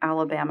at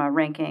Alabama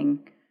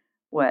ranking,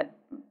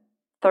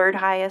 third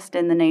highest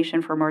in the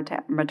nation for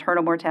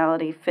maternal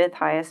mortality, 5th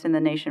highest in the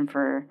nation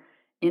for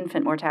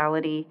infant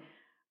mortality.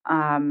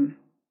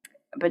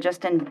 But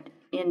just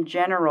in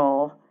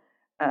general,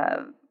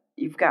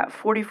 you've got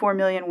 44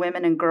 million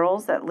women and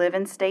girls that live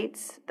in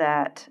states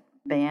that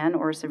ban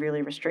or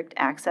severely restrict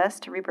access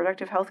to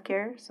reproductive health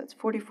care. So it's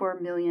 44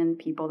 million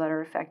people that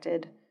are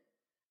affected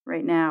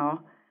right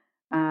now.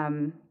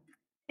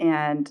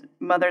 And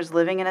mothers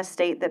living in a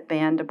state that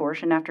banned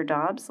abortion after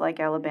Dobbs, like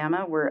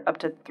Alabama, were up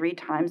to 3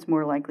 times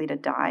more likely to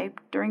die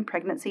during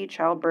pregnancy,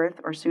 childbirth,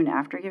 or soon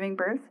after giving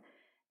birth.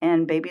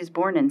 And babies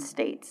born in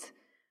states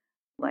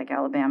like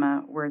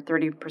Alabama were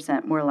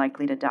 30% more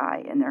likely to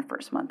die in their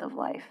first month of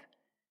life.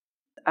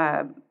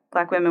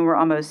 Black women were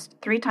almost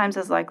 3 times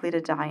as likely to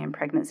die in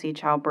pregnancy,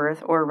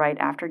 childbirth, or right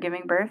after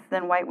giving birth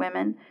than white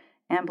women,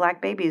 and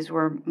Black babies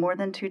were more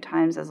than 2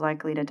 times as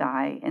likely to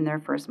die in their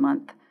first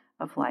month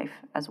of life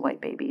as white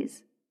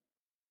babies,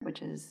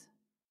 which is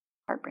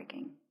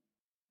heartbreaking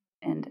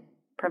and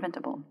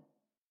preventable.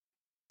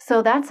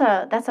 So that's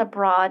a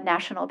broad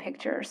national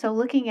picture. So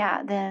looking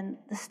at then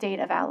the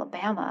state of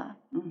Alabama,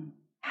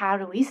 how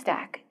do we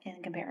stack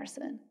in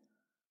comparison?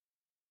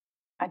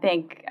 I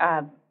think,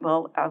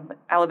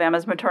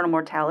 Alabama's maternal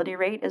mortality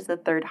rate is the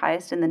 3rd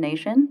highest in the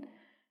nation,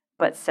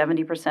 but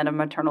 70% of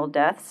maternal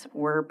deaths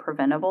were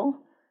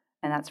preventable,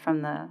 and that's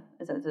from the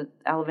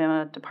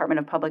Alabama Department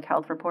of Public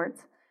Health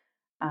reports.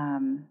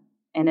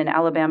 And in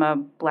Alabama,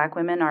 Black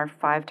women are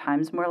 5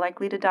 times more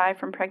likely to die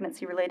from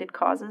pregnancy-related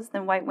causes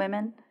than white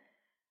women.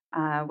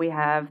 We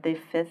have the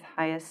 5th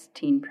highest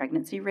teen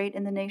pregnancy rate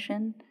in the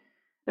nation.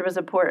 There was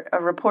a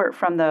report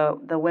from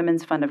the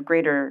Women's Fund of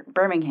Greater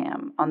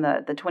Birmingham on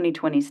the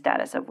 2020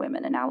 status of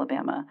women in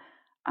Alabama,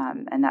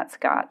 and that's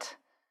got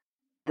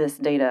this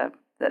data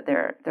that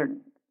they're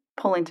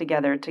pulling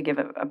together to give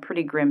a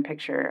pretty grim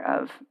picture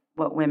of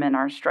what women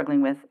are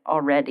struggling with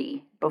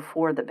already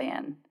before the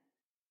ban.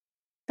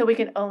 So we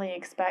can only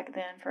expect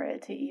then for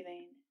it to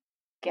even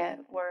get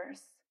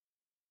worse.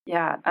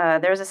 Yeah,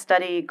 there's a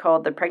study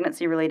called The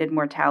Pregnancy-Related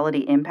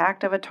Mortality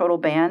Impact of a Total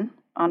Ban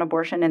on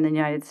Abortion in the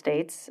United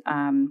States,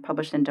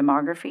 published in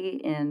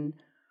Demography in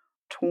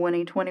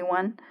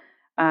 2021.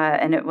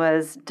 And it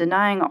was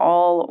denying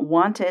all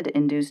wanted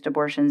induced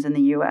abortions in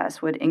the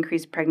U.S. would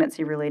increase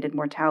pregnancy-related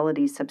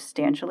mortality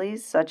substantially,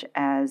 such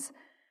as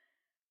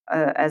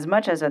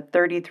much as a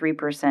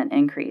 33%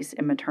 increase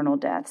in maternal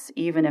deaths,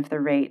 even if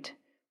the rate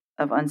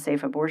of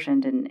unsafe abortion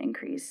didn't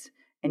increase.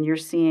 And you're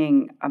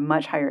seeing a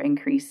much higher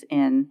increase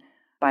in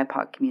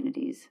BIPOC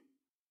communities.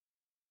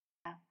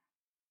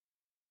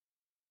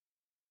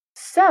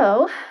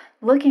 So,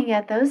 looking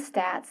at those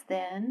stats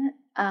then,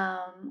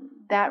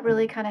 that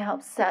really kind of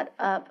helps set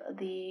up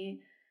the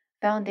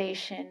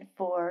foundation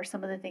for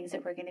some of the things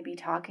that we're going to be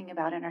talking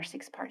about in our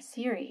 6-part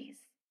series.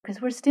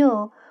 Because we're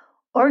still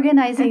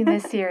organizing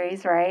this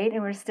series, right?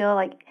 And we're still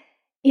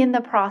in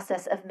the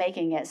process of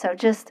making it. So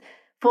just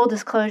full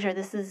disclosure,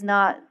 this is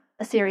not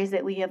a series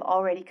that we have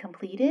already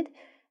completed.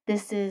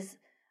 This is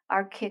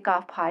our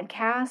kickoff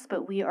podcast,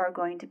 but we are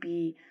going to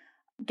be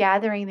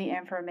gathering the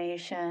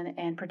information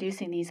and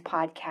producing these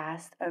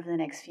podcasts over the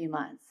next few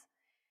months.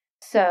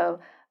 So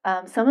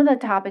some of the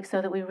topics,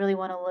 though, that we really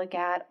want to look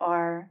at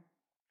are,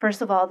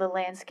 first of all, the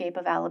landscape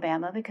of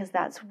Alabama, because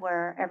that's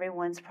where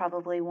everyone's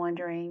probably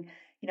wondering,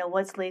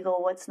 what's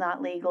legal, what's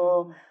not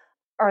legal.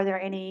 Are there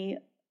any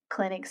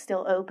clinics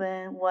still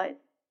open? What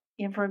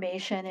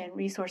information and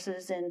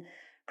resources and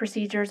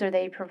procedures are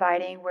they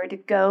providing? Where to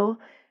go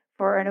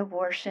for an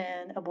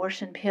abortion,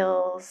 abortion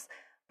pills,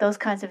 those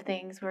kinds of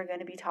things. We're going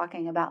to be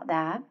talking about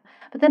that.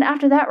 But then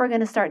after that, we're going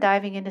to start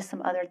diving into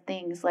some other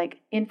things like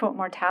infant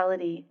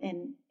mortality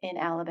in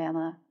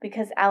Alabama,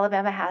 because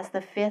Alabama has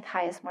the 5th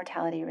highest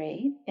mortality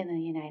rate in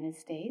the United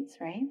States,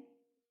 right?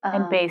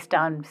 And based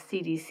on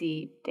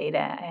CDC data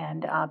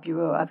and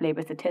Bureau of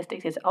Labor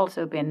Statistics, it's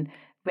also been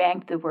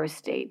ranked the worst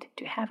state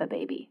to have a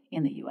baby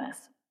in the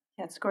U.S.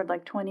 Yeah, it scored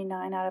like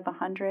 29 out of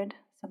 100,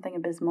 something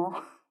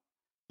abysmal.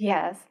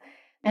 Yes.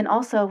 And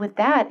also with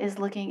that is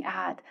looking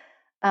at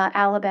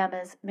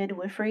Alabama's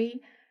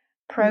midwifery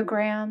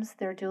programs,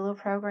 their doula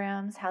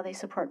programs, how they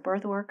support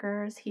birth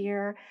workers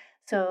here.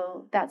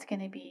 So that's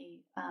going to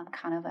be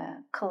kind of a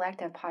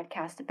collective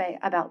podcast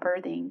about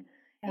birthing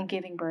and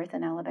giving birth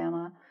in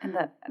Alabama. And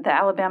the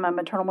Alabama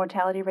maternal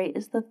mortality rate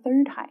is the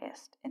third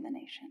highest in the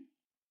nation.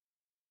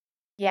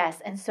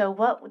 Yes. And so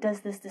what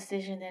does this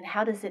decision and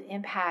how does it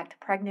impact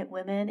pregnant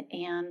women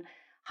and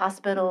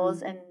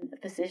hospitals and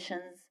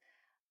physicians'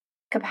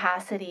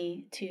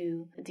 capacity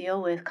to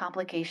deal with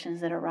complications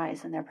that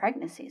arise in their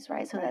pregnancies,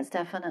 right? So that's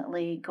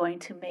definitely going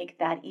to make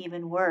that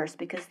even worse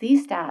because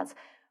these stats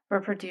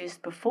were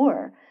produced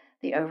before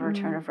the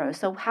overturn of Roe.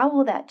 So how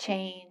will that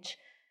change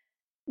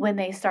when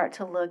they start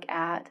to look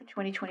at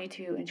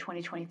 2022 and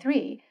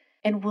 2023?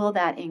 And will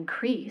that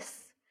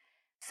increase?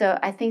 So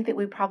I think that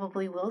we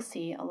probably will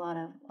see a lot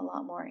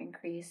more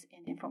increase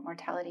in infant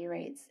mortality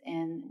rates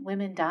and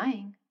women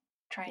dying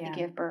trying to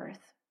give birth,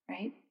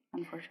 right?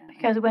 Unfortunately.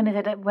 Because when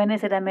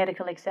is it a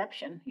medical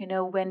exception?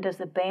 When does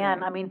the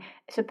ban? I mean,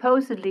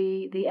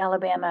 supposedly the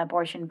Alabama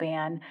abortion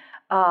ban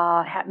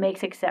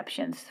makes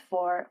exceptions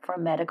for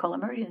medical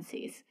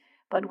emergencies.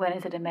 But when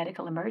is it a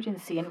medical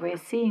emergency? And we're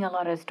seeing a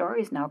lot of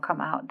stories now come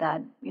out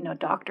that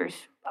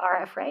doctors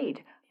are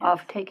afraid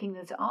of taking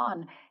this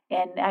on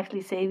and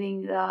actually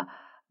saving the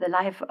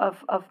life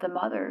of the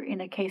mother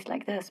in a case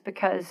like this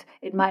because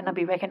it might not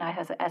be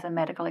recognized as a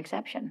medical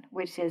exception,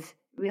 which is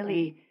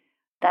really.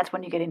 That's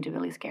when you get into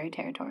really scary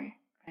territory.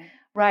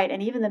 Right.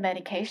 And even the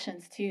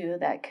medications, too,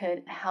 that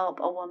could help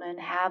a woman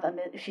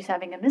if she's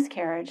having a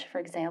miscarriage, for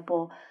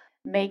example,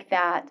 make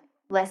that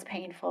less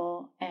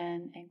painful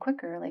and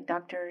quicker. Like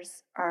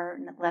doctors are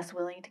less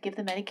willing to give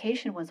the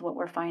medication was what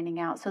we're finding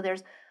out. So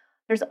there's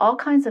all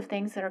kinds of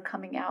things that are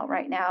coming out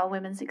right now,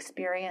 women's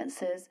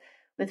experiences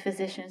with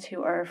physicians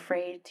who are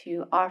afraid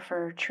to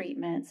offer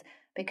treatments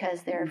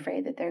because they're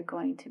afraid that they're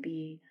going to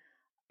be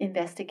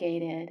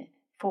investigated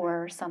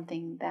for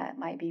something that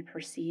might be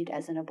perceived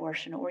as an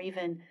abortion or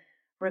even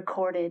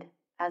recorded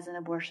as an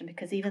abortion,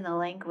 because even the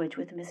language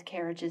with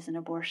miscarriages and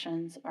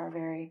abortions are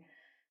very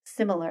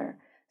similar.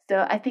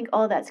 So I think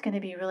all that's going to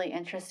be really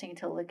interesting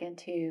to look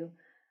into,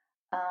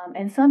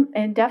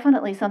 and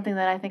definitely something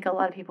that I think a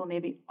lot of people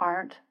maybe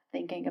aren't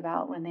thinking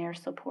about when they're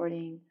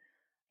supporting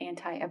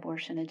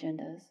anti-abortion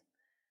agendas.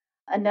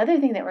 Another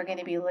thing that we're going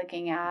to be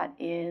looking at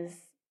is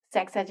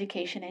sex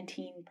education and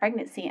teen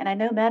pregnancy. And I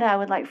know, Meta, I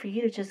would like for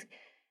you to just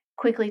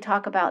quickly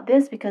talk about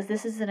this because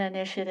this is an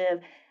initiative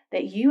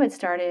that you had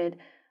started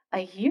a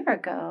year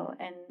ago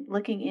and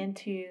looking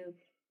into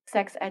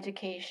sex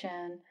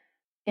education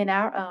in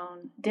our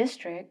own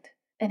district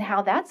and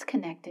how that's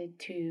connected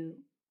to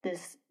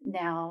this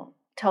now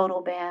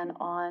total ban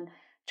on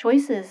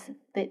choices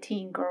that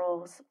teen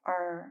girls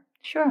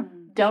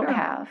don't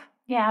have.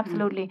 Yeah,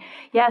 absolutely.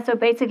 Yeah, so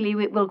basically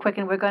we're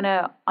going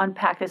to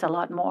unpack this a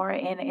lot more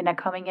in a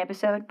coming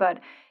episode, but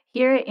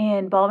here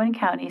in Baldwin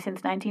County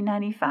since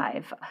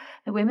 1995,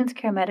 the Women's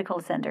Care Medical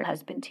Center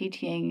has been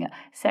teaching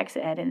sex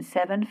ed in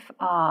 7th,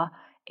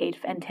 8th,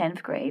 and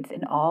 10th grades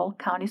in all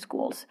county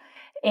schools.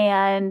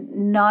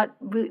 And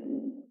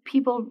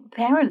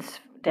parents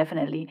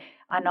definitely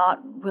are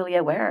not really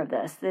aware of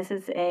this. This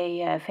is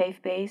a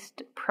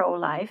faith-based,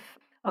 pro-life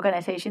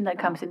organization that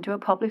comes into a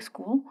public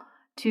school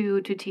to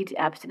teach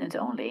abstinence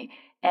only.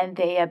 And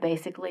they are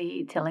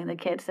basically telling the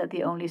kids that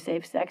the only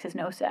safe sex is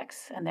no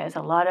sex. And there's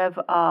a lot of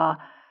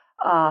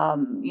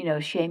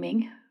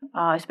shaming,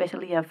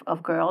 especially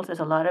of girls. There's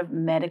a lot of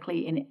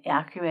medically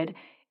inaccurate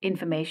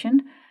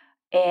information,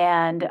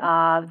 and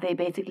they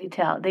basically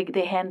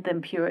they hand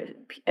them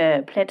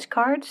pledge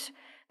cards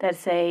that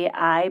say,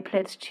 "I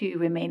pledge to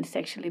remain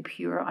sexually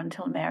pure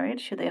until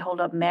marriage." So they hold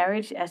up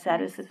marriage as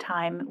that is the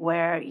time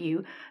where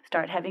you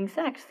start having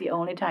sex. The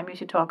only time you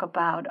should talk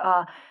about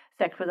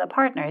sex with a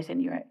partner is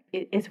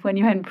when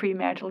you're in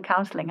premarital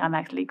counseling. I'm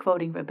actually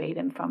quoting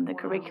verbatim from the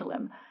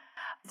curriculum.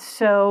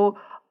 So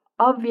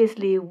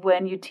obviously,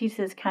 when you teach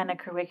this kind of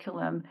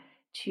curriculum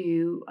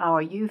to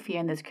our youth here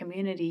in this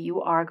community,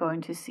 you are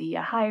going to see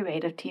a high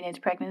rate of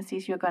teenage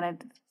pregnancies. You're going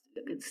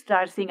to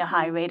start seeing a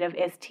high rate of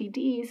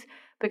STDs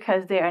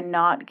because they are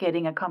not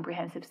getting a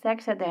comprehensive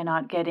sex ed. They're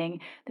not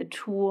getting the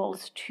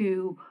tools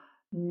to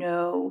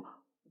know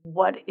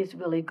what is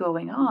really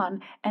going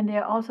on, and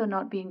they're also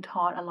not being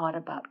taught a lot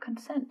about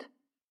consent.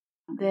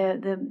 They're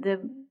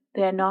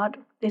not.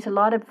 There's a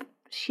lot of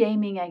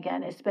shaming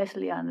again,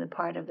 especially on the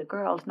part of the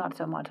girls, not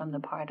so much on the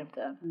part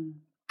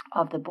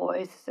of the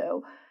boys.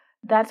 So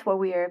that's what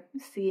we are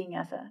seeing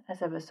as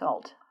a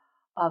result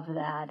of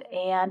that.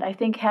 And I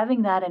think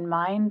having that in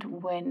mind,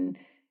 when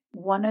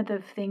one of the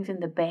things in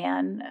the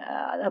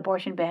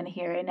abortion ban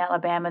here in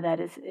Alabama that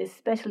is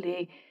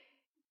especially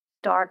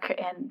stark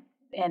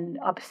and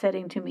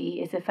upsetting to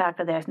me is the fact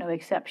that there's no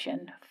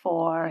exception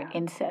for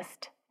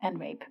incest and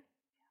rape.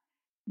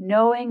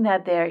 knowing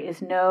that there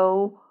is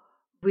no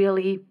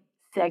really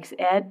sex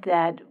ed,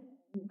 that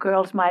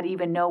girls might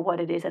even know what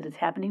it is that is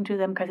happening to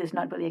them because it's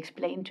not really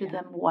explained to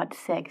them what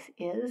sex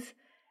is.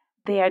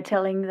 They are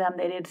telling them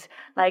that it's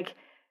like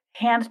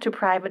hands to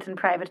privates and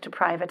privates to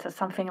privates or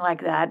something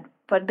like that,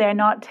 but they're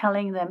not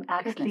telling them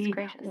actually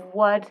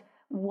what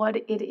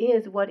it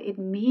is, what it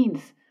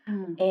means.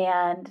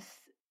 And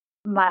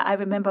I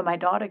remember my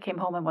daughter came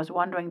home and was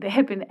wondering, they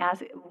had been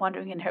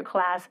wondering in her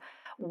class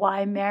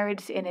why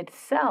marriage in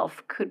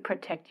itself could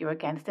protect you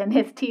against an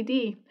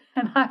STD.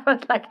 And I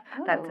was like,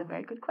 that's a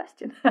very good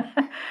question.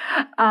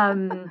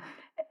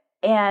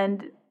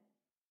 And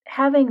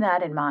having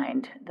that in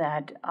mind,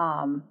 that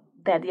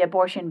that the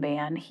abortion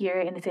ban here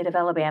in the state of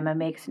Alabama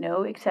makes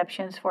no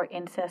exceptions for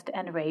incest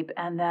and rape,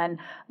 and then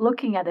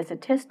looking at the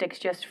statistics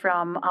just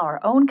from our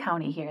own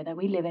county here, that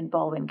we live in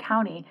Baldwin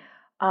County,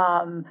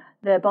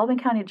 the Baldwin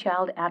County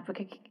Child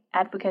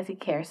Advocacy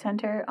Care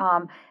Center,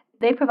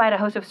 they provide a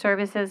host of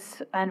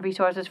services and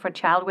resources for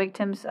child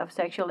victims of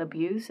sexual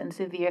abuse and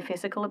severe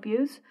physical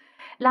abuse.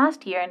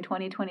 Last year, in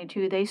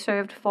 2022, they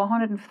served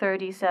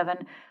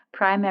 437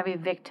 primary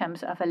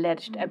victims of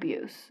alleged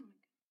abuse.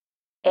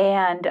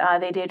 And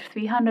they did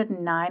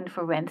 309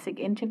 forensic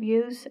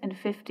interviews and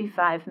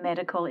 55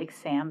 medical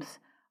exams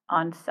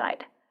on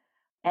site.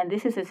 And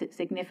this is a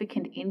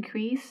significant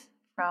increase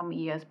from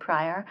years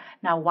prior.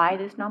 Now, why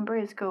this number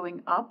is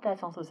going up,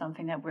 that's also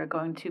something that we're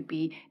going to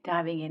be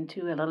diving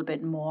into a little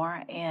bit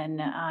more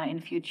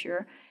in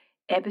future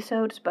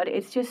episodes. But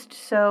it's just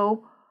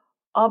so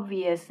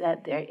obvious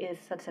that there is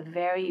such a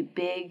very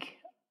big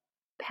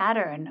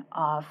pattern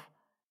of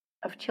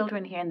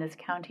children here in this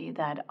county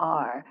that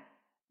are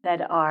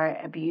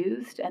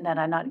abused and that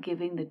are not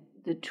given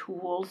the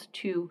tools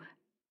to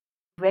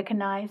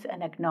recognize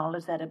and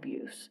acknowledge that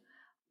abuse.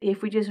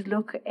 If we just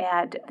look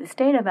at the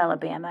state of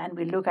Alabama and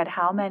we look at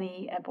how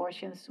many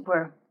abortions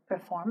were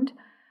performed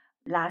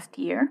last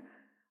year,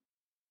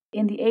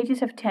 in the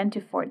ages of 10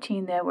 to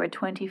 14, there were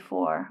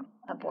 24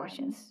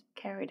 abortions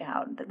carried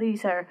out.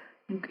 These are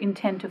in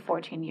 10 to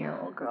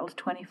 14-year-old girls,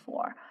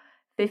 24.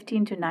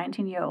 15 to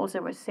 19-year-olds,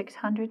 there were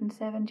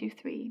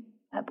 673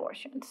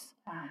 abortions.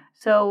 Wow.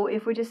 So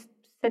if we just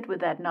sit with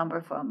that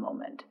number for a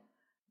moment,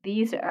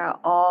 these are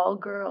all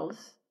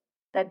girls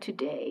that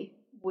today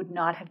would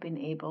not have been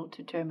able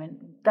to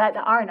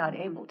are not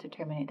able to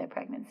terminate their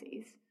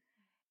pregnancies.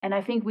 And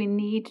I think we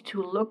need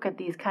to look at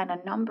these kind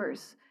of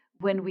numbers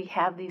when we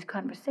have these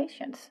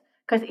conversations,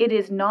 because it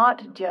is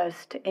not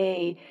just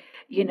an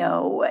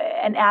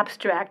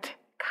abstract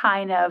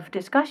kind of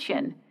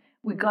discussion.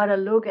 We got to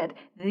look at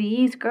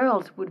these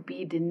girls would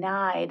be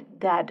denied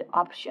that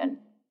option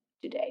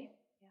today.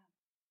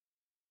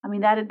 I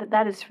mean,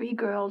 that is 3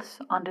 girls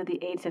under the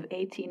age of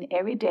 18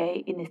 every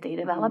day in the state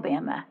of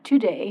Alabama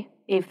today,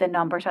 if the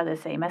numbers are the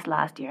same as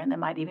last year, and they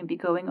might even be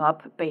going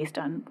up based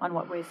on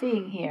what we're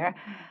seeing here,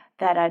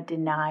 that are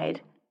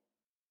denied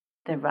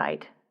the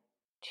right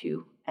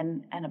to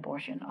an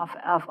abortion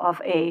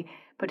of a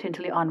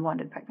potentially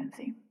unwanted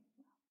pregnancy.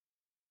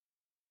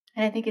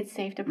 And I think it's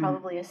safe to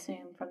probably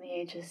assume from the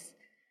ages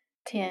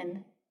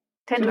 10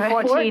 to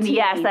 14,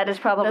 yes, that is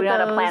probably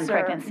not a planned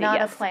pregnancy.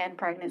 Not a planned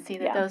pregnancy,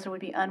 that those would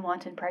be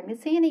unwanted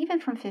pregnancy, and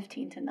even from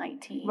 15 to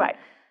 19. Right.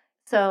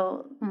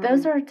 So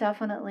those are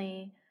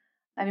definitely,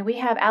 I mean,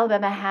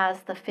 Alabama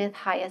has the 5th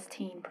highest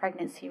teen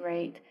pregnancy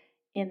rate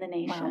in the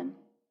nation. Wow.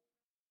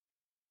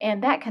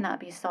 And that cannot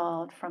be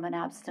solved from an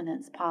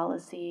abstinence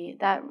policy.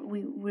 That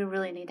we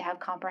really need to have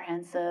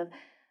comprehensive,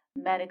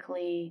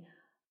 medically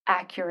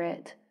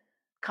accurate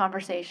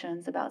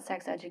conversations about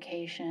sex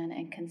education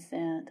and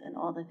consent and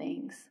all the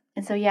things.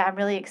 And so, I'm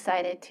really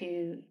excited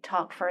to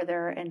talk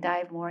further and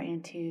dive more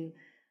into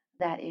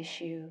that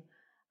issue.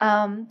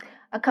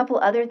 A couple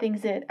other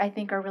things that I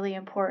think are really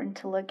important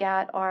to look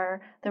at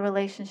are the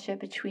relationship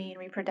between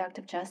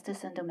reproductive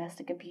justice and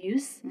domestic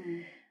abuse.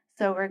 Mm-hmm.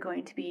 So we're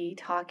going to be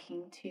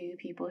talking to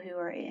people who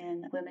are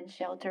in women's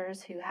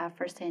shelters who have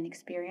firsthand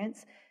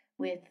experience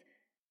with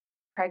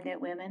pregnant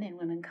women and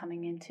women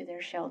coming into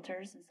their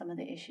shelters and some of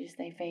the issues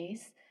they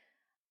face.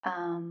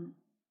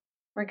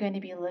 We're going to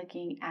be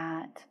looking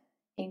at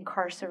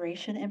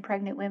incarceration in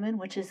pregnant women,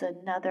 which is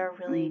another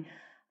really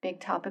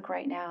big topic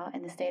right now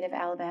in the state of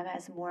Alabama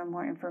as more and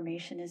more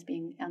information is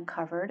being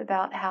uncovered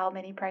about how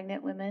many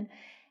pregnant women.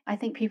 I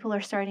think people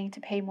are starting to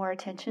pay more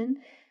attention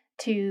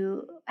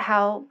to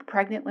how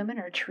pregnant women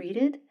are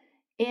treated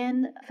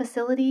in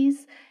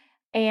facilities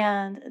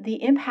and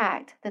the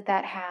impact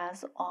that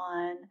has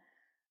on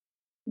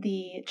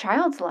the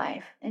child's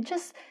life and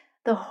just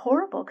the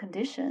horrible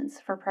conditions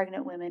for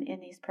pregnant women in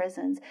these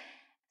prisons.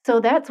 So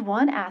that's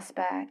one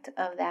aspect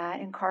of that,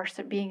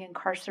 being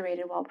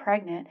incarcerated while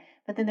pregnant.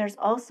 But then there's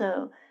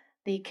also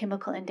the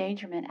Chemical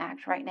Endangerment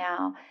Act right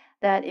now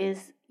that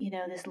is,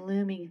 this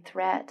looming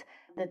threat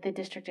that the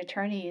district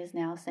attorney is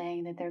now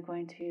saying that they're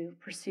going to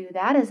pursue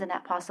that as a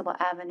possible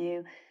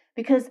avenue.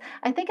 Because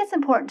I think it's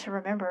important to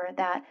remember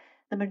that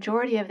the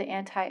majority of the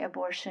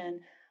anti-abortion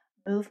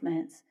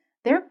movements,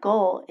 their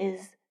goal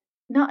is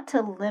not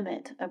to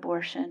limit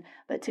abortion,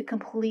 but to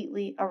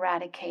completely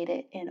eradicate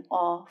it in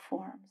all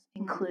forms,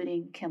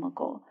 including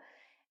chemical.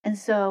 And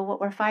so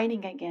what we're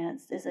fighting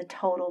against is a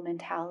total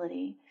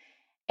mentality.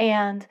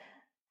 And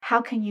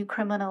how can you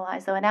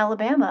criminalize, though? In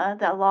Alabama,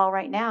 the law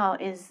right now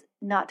is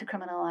not to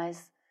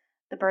criminalize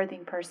the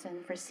birthing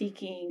person for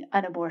seeking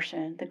an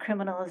abortion. The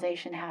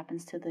criminalization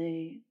happens to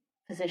the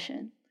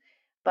physician.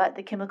 But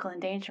the Chemical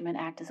Endangerment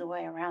Act is a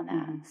way around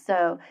that.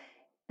 So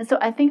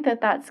I think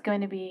that that's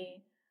going to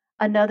be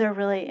another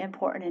really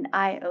important and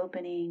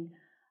eye-opening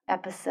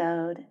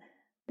episode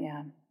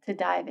to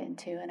dive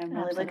into. And I'm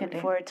really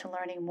looking forward to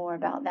learning more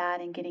about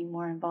that and getting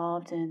more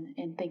involved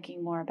and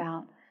thinking more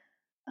about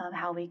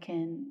how we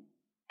can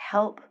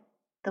help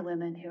the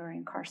women who are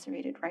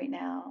incarcerated right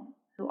now,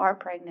 who are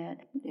pregnant.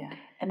 Yeah,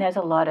 and there's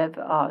a lot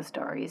of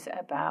stories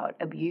about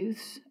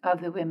abuse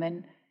of the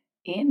women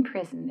in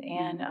prison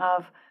and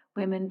of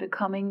women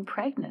becoming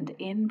pregnant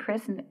in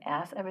prison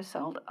as a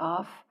result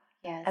of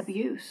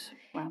abuse.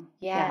 Well,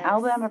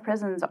 Alabama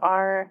prisons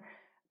are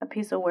a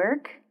piece of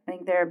work. I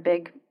think they're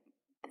they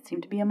seem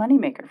to be a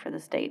moneymaker for the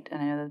state.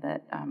 And I know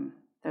that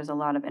there's a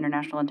lot of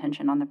international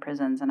attention on the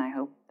prisons, and I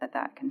hope that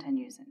that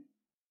continues and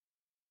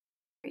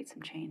creates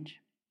some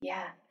change.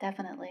 Yeah,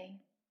 definitely.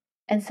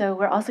 And so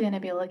we're also going to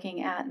be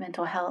looking at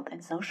mental health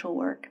and social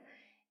work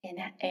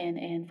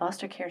in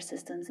foster care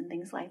systems and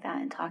things like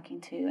that, and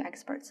talking to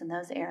experts in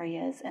those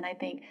areas. And I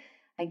think,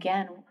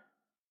 again,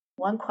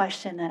 one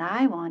question that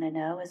I want to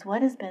know is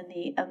what has been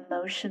the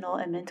emotional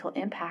and mental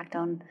impact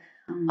on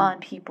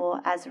people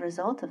as a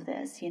result of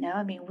this?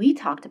 I mean, we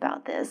talked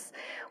about this.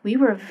 We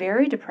were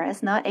very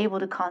depressed, not able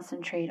to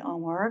concentrate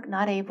on work,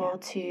 not able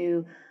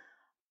to,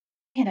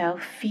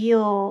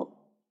 feel,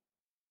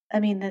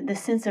 the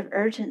sense of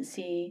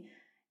urgency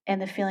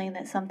and the feeling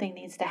that something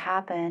needs to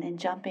happen, and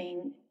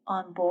jumping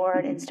on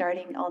board and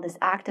starting all this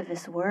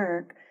activist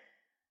work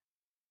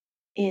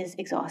is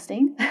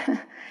exhausting.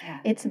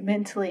 It's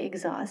mentally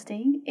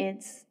exhausting.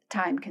 It's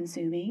time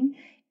consuming.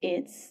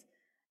 It's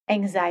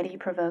anxiety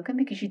provoking,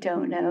 because you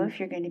don't know if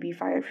you're going to be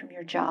fired from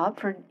your job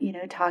for,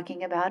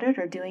 talking about it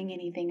or doing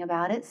anything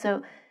about it.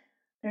 So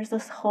there's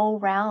this whole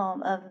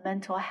realm of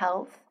mental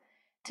health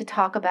to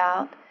talk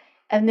about.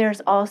 And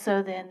there's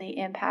also then the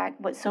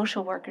impact, what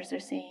social workers are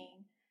seeing,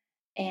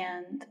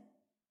 and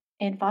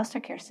in foster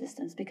care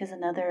systems, because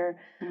another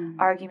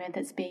argument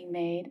that's being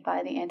made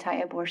by the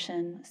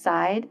anti-abortion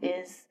side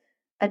is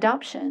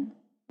adoption,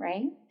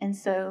 right? And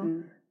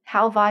so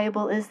how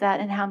viable is that,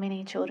 and how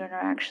many children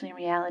are actually in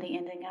reality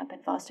ending up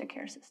in foster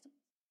care systems?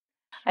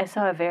 I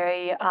saw a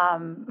very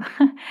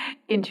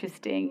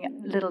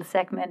interesting little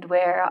segment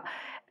where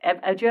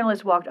a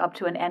journalist walked up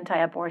to an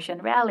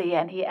anti-abortion rally,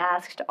 and he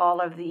asked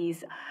all of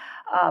these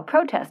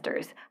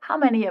protesters how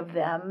many of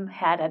them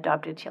had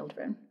adopted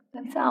children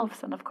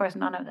themselves, and of course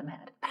none of them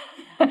had.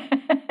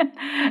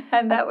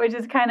 And that was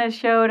just kind of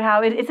showed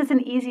how it's just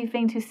an easy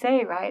thing to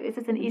say, right? It's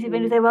just an easy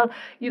thing to say, well,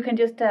 you can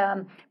just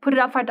put it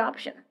up for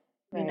adoption,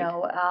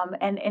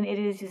 and it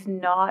is just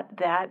not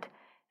that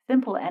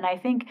simple. And I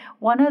think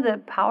one of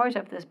the powers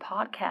of this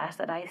podcast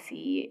that I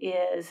see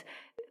is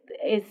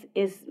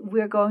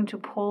we're going to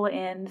pull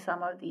in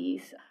some of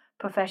these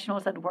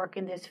professionals that work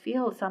in this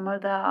field, some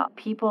of the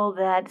people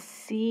that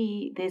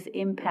see this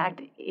impact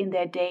in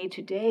their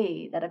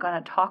day-to-day, that are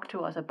going to talk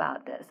to us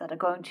about this, that are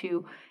going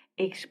to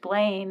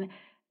explain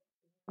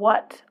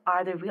what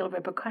are the real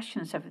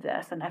repercussions of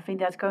this. And I think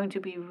that's going to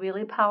be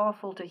really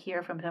powerful to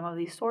hear from some of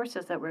these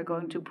sources that we're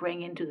going to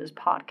bring into this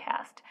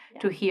podcast,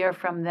 to hear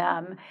from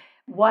them.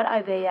 What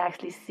are they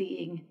actually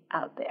seeing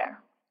out there?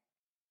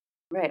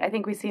 Right. I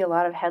think we see a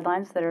lot of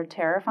headlines that are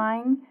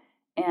terrifying.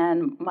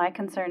 And my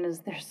concern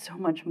is there's so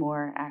much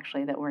more,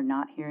 actually, that we're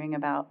not hearing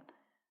about.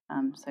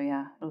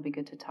 It'll be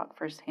good to talk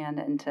firsthand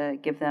and to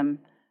give them,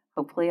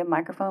 hopefully, a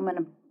microphone and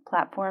a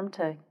platform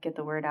to get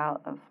the word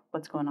out of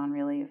what's going on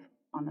really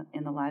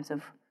in the lives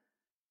of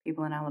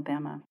people in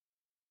Alabama.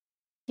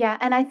 Yeah,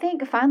 and I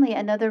think, finally,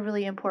 another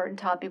really important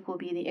topic will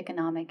be the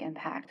economic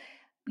impact.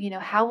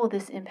 How will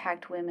this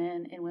impact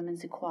women and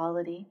women's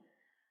equality?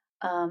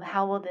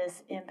 How will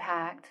this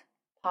impact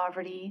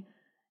poverty?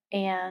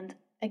 And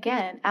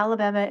again,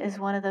 Alabama is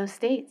one of those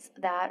states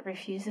that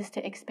refuses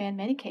to expand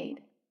Medicaid.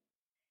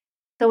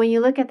 So when you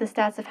look at the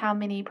stats of how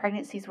many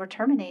pregnancies were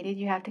terminated,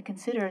 you have to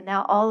consider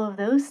now all of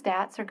those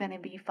stats are going to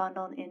be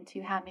funneled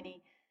into how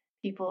many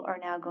people are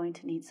now going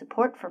to need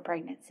support for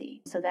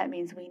pregnancy. So that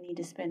means we need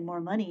to spend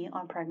more money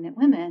on pregnant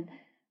women,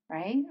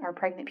 right? Or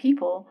pregnant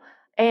people.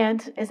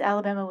 And is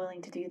Alabama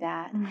willing to do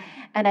that?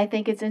 And I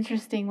think it's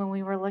interesting when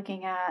we were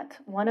looking at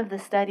one of the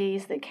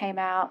studies that came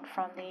out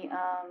from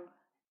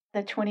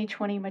the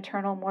 2020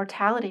 Maternal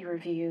Mortality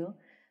Review.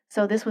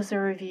 So this was a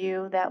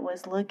review that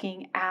was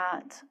looking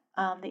at,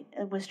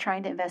 it was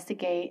trying to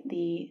investigate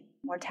the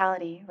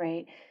mortality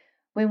rate.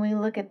 When we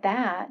look at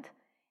that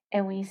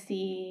and we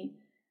see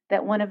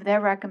that one of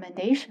their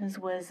recommendations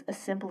was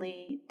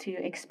simply to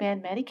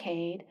expand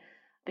Medicaid,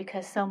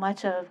 because so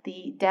much of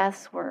the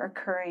deaths were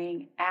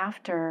occurring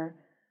after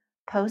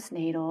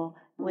postnatal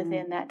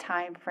within that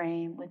time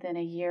frame, within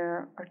a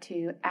year or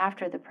two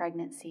after the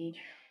pregnancy.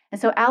 And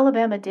so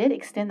Alabama did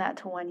extend that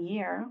to 1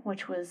 year,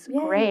 which was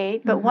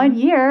great. But 1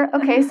 year,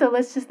 okay, so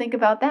let's just think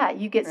about that.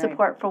 You get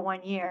support for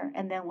 1 year,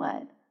 and then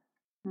what?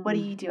 What do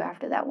you do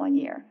after that 1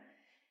 year?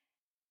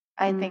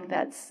 I think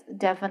that's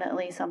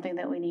definitely something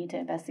that we need to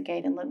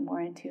investigate and look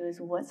more into,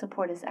 is what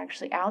support is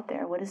actually out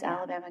there. What is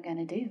Alabama going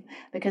to do?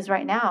 Because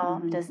right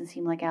now, it doesn't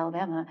seem like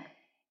Alabama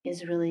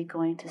is really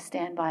going to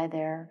stand by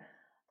their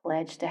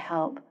pledge to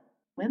help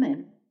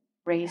women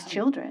raise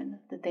children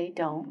that they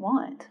don't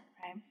want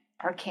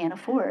or can't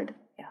afford.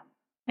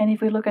 And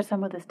if we look at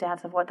some of the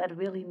stats of what that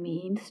really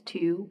means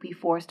to be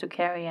forced to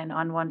carry an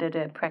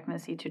unwanted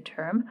pregnancy to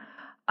term,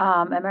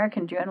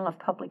 American Journal of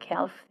Public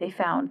Health, they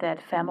found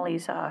that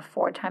families are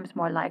 4 times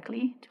more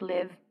likely to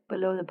live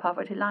below the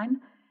poverty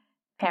line.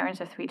 Parents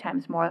are 3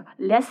 times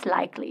less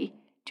likely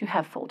to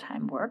have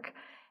full-time work.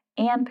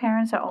 And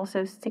parents are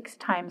also 6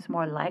 times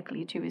more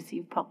likely to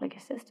receive public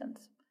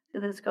assistance. So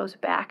this goes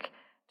back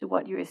to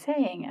what you were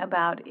saying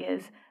about,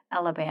 is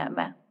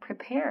Alabama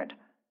prepared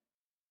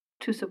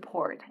to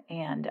support?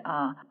 And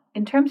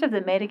in terms of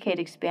the Medicaid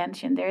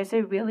expansion, there is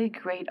a really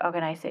great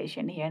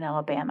organization here in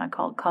Alabama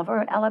called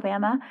Cover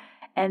Alabama,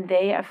 and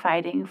they are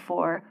fighting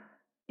for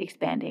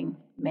expanding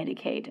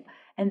Medicaid.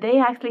 And they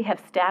actually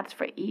have stats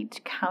for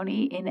each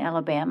county in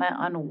Alabama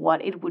on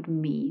what it would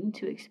mean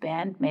to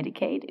expand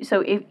Medicaid.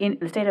 So if in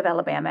the state of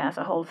Alabama as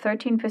a whole,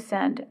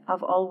 13%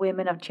 of all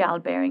women of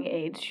childbearing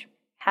age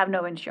have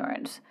no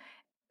insurance.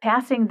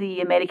 Passing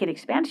the Medicaid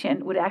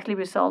expansion would actually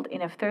result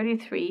in a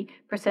 33%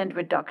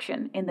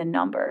 reduction in the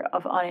number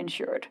of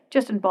uninsured,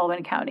 just in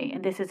Baldwin County.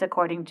 And this is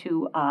according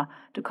to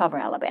Cover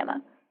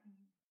Alabama.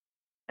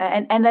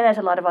 And then there's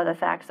a lot of other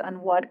facts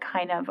on what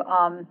kind of,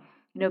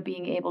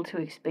 being able to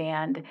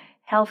expand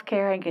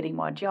healthcare and getting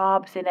more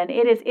jobs. And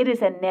it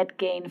is a net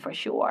gain for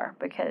sure,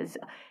 because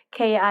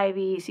Kay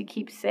Ivey, she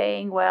keeps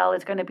saying, well,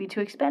 it's going to be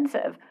too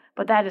expensive.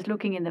 But that is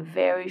looking in the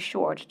very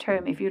short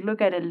term. If you look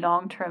at it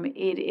long term,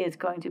 it is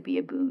going to be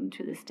a boon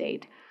to the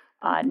state,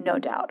 no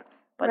doubt.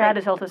 But that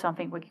is also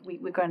something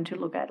we're going to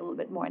look at a little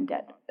bit more in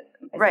depth.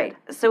 Right.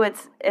 So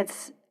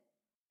it's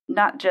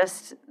not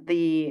just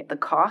the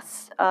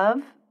costs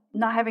of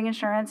not having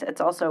insurance.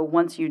 It's also,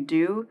 once you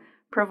do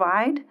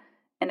provide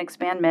and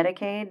expand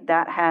Medicaid,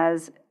 that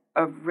has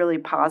a really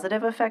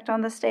positive effect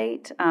on the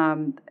state.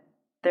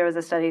 There was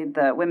a study,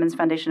 the Women's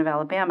Foundation of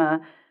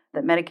Alabama,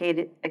 that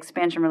Medicaid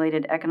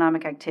expansion-related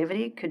economic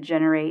activity could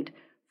generate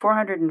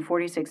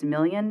 $446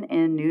 million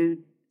in new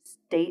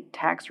state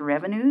tax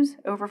revenues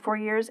over 4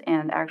 years,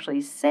 and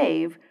actually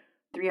save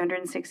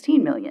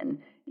 $316 million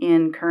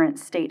in current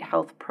state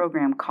health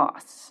program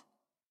costs.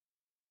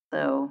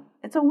 So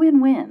it's a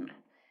win-win.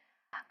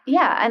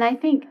 Yeah, and I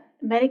think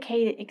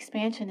Medicaid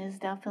expansion is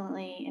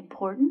definitely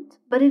important,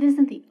 but it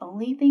isn't the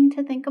only thing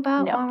to think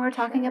about when we're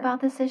talking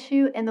about this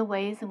issue, and the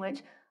ways in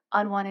which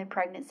unwanted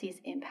pregnancies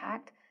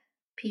impact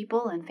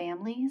people and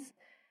families.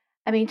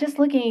 I mean, just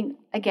looking,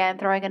 again,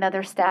 throwing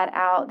another stat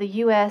out, the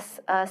U.S.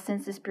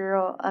 Census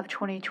Bureau of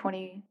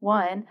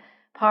 2021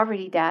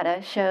 poverty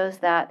data shows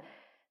that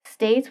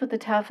states with the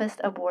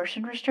toughest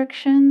abortion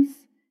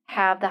restrictions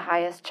have the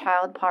highest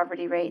child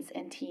poverty rates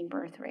and teen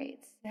birth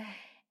rates. Yeah.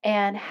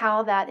 And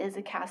how that is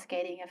a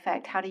cascading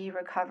effect. How do you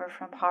recover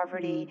from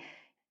poverty? Mm-hmm.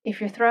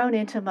 If you're thrown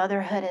into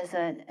motherhood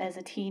as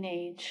a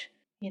teenage,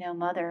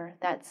 mother,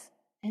 that's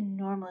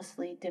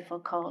enormously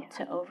difficult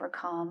to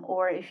overcome.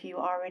 Or if you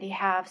already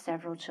have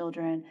several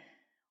children,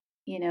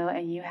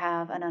 and you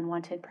have an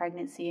unwanted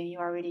pregnancy and you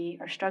already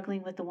are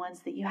struggling with the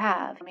ones that you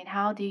have. I mean,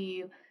 how do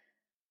you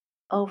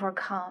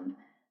overcome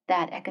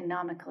that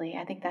economically?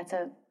 I think that's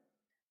a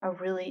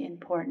really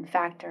important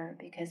factor,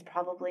 because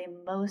probably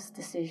most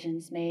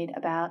decisions made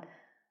about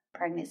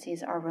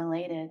pregnancies are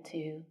related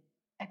to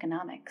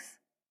economics.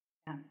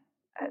 Yeah.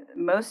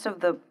 Most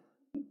of the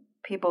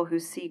people who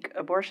seek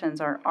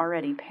abortions are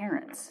already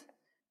parents.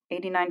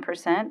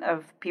 89%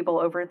 of people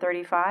over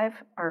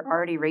 35 are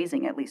already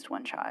raising at least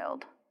one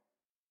child.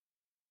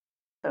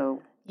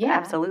 So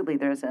absolutely,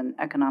 there's an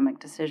economic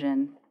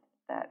decision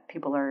that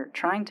people are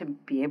trying to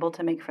be able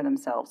to make for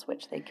themselves,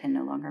 which they can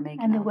no longer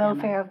make. And the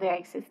welfare of their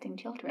existing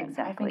children.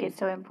 Exactly. I think it's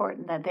so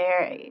important that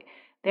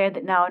they're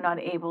now not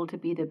able to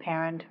be the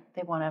parent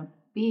they want to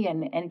be,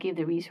 and give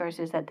the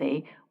resources that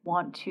they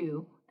want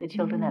to the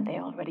children that they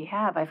already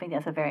have. I think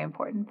that's a very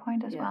important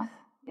point as well.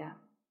 Yeah,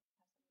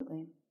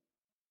 absolutely.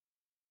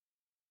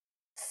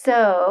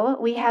 So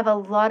we have a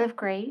lot of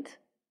great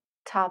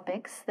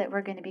topics that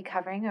we're going to be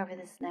covering over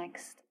this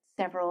next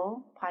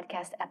several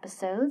podcast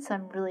episodes.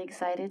 I'm really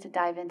excited to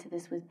dive into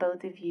this with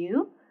both of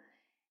you.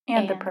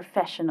 And the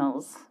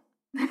professionals.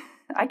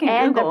 I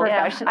can Google.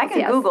 I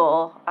can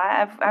Google.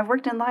 I've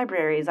worked in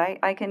libraries.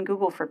 I can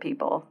Google for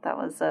people. That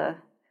was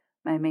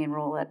my main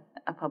role at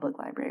a public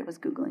library, was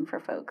Googling for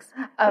folks.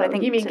 Oh,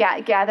 you mean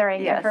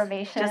gathering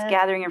information? Just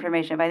gathering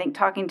information. But I think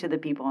talking to the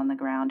people on the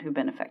ground who've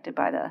been affected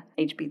by the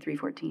HB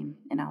 314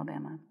 in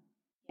Alabama.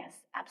 Yes,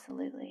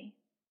 absolutely.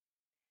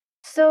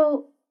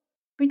 So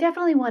we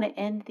definitely want to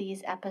end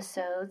these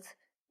episodes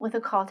with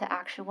a call to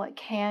action. What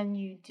can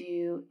you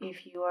do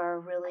if you are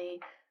really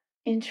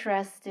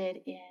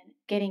interested in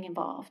getting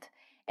involved?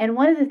 And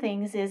one of the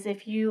things is,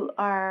 if you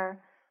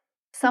are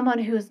someone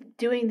who's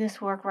doing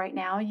this work right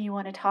now and you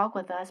want to talk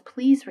with us,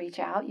 please reach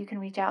out. You can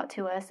reach out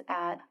to us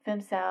at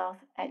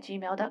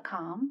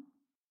femsouth@gmail.com.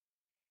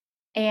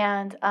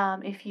 And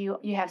if you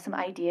have some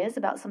ideas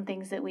about some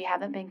things that we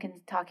haven't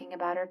been talking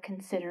about or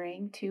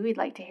considering too, we'd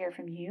like to hear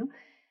from you.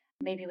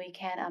 Maybe we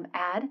can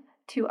add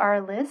to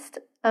our list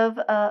of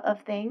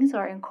things,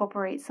 or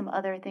incorporate some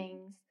other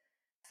things,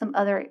 some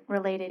other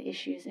related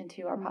issues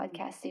into our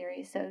podcast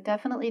series. So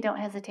definitely don't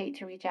hesitate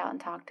to reach out and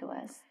talk to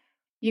us.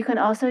 You can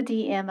also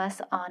DM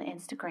us on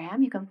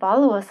Instagram. You can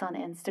follow us on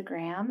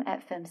Instagram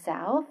at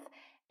FemSouth.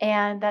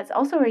 And that's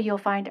also where you'll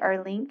find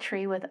our link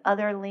tree with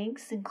other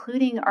links,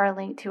 including our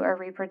link to our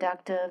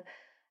reproductive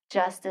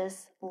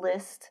justice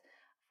list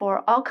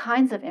for all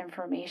kinds of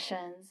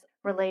information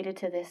related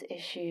to this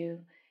issue,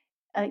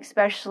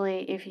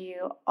 especially if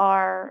you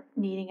are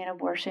needing an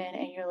abortion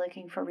and you're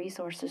looking for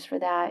resources for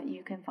that.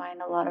 You can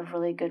find a lot of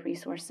really good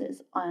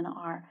resources on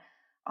our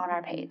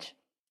page.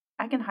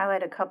 I can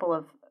highlight a couple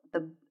of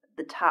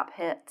the top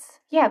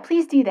hits. Yeah,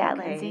 please do that,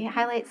 okay. Lindsay.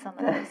 Highlight some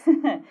of those.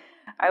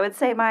 I would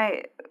say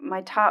my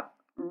top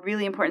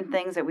really important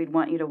things that we'd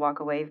want you to walk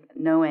away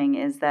knowing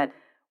is that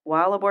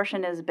while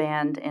abortion is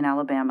banned in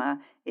Alabama,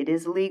 it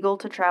is legal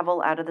to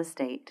travel out of the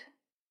state.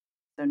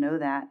 So know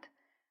that.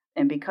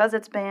 And because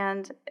it's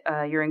banned,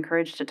 you're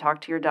encouraged to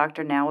talk to your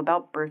doctor now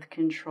about birth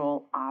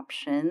control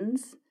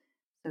options.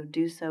 So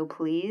do so,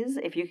 please.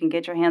 If you can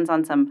get your hands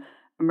on some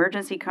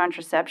emergency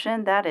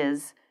contraception, that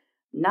is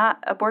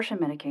not abortion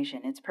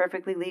medication. It's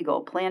perfectly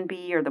legal. Plan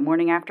B or the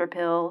morning after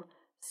pill,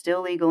 still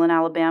legal in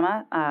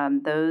Alabama.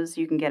 Those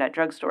you can get at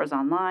drugstores,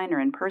 online, or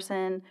in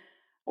person,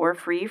 or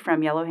free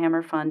from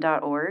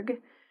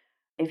yellowhammerfund.org.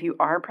 If you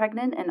are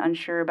pregnant and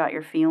unsure about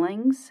your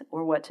feelings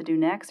or what to do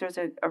next, there's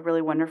a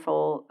really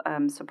wonderful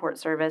support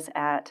service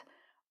at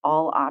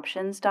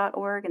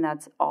alloptions.org, and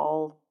that's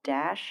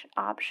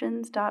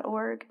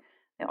all-options.org.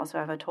 They also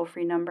have a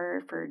toll-free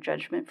number for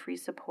judgment-free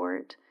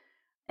support.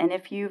 And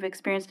if you've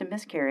experienced a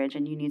miscarriage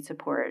and you need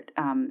support,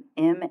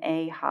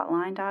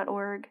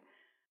 mahotline.org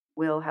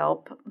will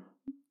help.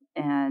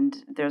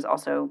 And there's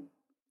also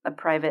a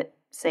private,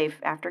 safe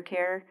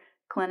aftercare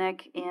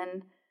clinic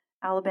in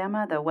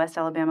Alabama, the West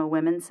Alabama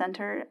Women's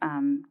Center.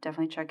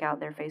 Definitely check out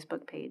their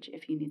Facebook page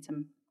if you need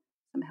some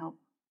help.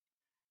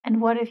 And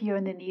what if you're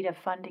in the need of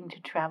funding to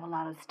travel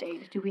out of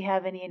state? Do we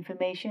have any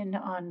information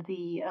on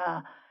the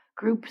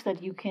groups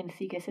that you can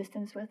seek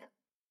assistance with?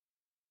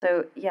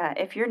 So, yeah,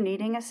 if you're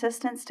needing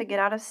assistance to get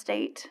out of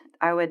state,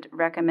 I would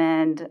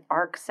recommend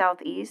ARC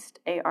Southeast,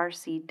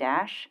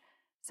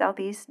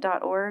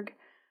 ARC-Southeast.org,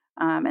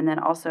 and then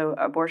also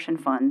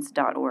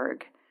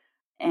abortionfunds.org.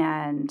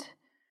 And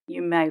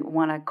you might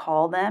want to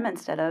call them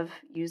instead of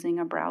using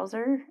a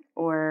browser,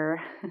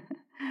 or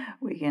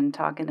we can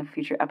talk in a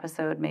future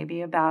episode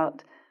maybe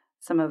about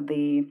some of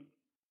the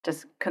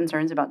just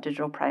concerns about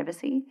digital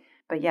privacy.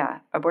 But yeah,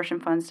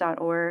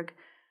 abortionfunds.org,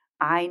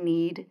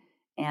 iNeedANA.org.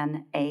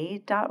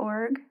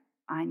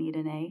 I Need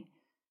an A.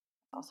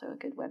 Also a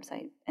good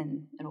website,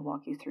 and it'll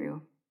walk you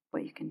through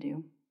what you can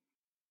do.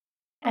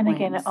 And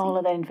again, all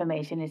of that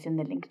information is in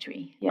the link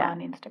tree on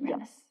Instagram.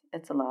 Yes,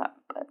 it's a lot,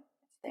 but it's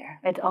there.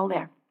 It's all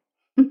there.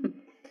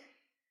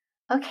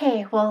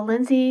 Okay, well,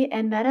 Lindsay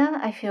and Meta,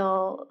 I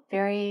feel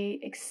very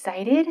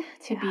excited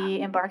to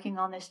be embarking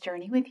on this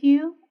journey with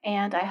you,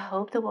 and I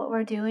hope that what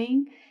we're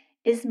doing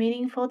is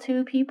meaningful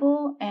to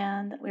people,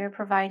 and we're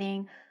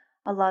providing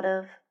a lot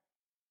of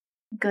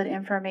good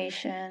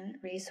information,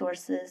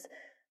 resources,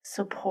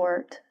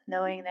 support,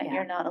 knowing that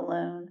you're not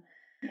alone,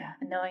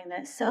 and knowing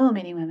that so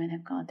many women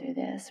have gone through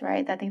this,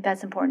 right? I think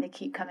that's important to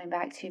keep coming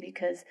back to,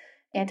 because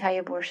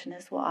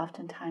anti-abortionists will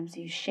oftentimes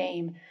use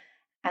shame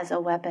as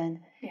a weapon.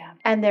 Yeah.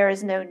 And there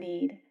is no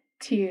need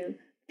to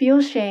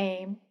feel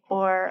shame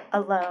or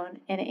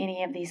alone in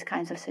any of these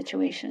kinds of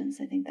situations.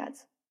 I think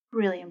that's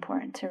really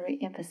important to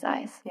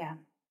re-emphasize. Yeah.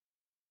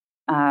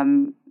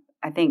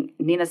 I think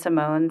Nina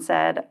Simone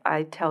said,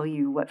 "I tell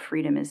you what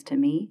freedom is to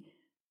me,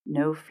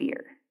 no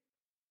fear."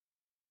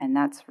 And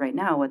that's right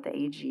now what the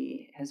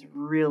AG has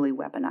really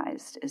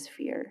weaponized is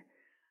fear.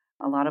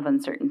 A lot of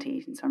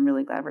uncertainty. And so I'm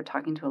really glad we're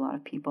talking to a lot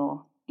of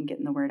people and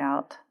getting the word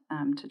out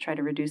to try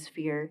to reduce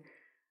fear.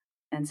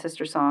 And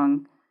Sister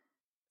Song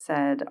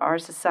said, "Our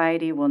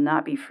society will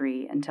not be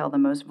free until the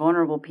most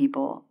vulnerable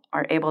people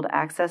are able to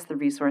access the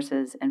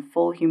resources and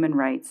full human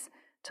rights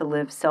to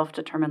live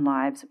self-determined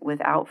lives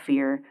without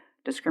fear,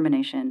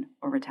 discrimination,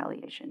 or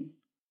retaliation."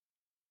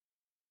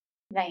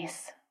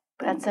 Nice.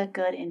 That's a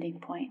good ending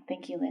point.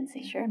 Thank you,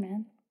 Lindsay. Sure,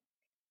 man.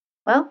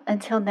 Well,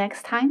 until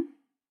next time,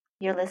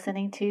 you're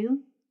listening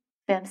to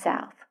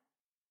FemSouth.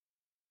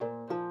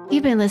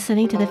 You've been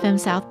listening to the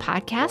FemSouth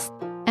podcast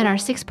and our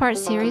 6-part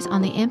series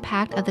on the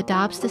impact of the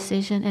Dobbs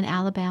decision in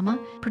Alabama,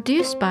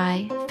 produced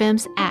by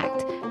Fems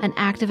Act, an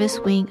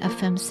activist wing of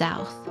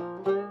FemSouth.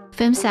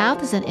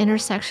 FemSouth is an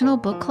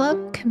intersectional book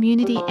club,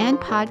 community, and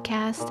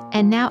podcast,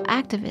 and now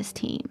activist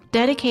team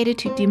dedicated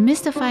to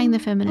demystifying the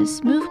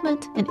feminist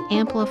movement and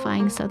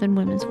amplifying Southern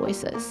women's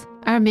voices.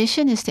 Our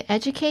mission is to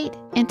educate,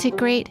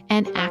 integrate,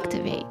 and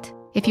activate.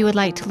 If you would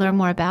like to learn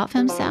more about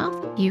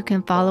FemSouth, you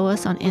can follow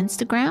us on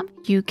Instagram.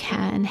 You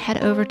can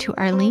head over to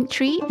our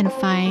Linktree and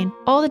find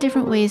all the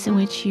different ways in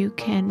which you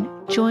can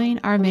join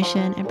our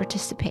mission and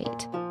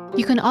participate.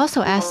 You can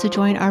also ask to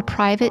join our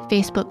private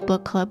Facebook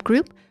book club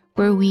group,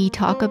 where we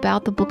talk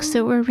about the books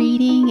that we're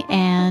reading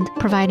and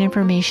provide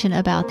information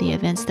about the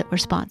events that we're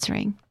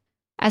sponsoring.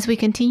 As we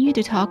continue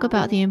to talk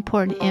about the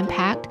important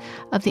impact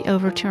of the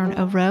overturn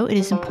of Roe, it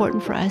is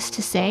important for us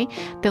to say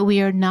that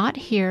we are not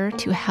here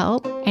to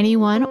help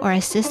anyone or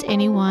assist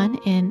anyone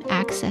in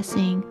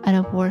accessing an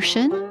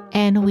abortion,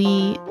 and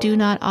we do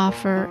not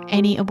offer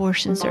any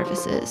abortion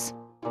services.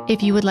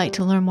 If you would like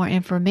to learn more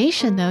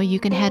information, though, you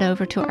can head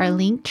over to our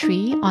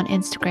Linktree on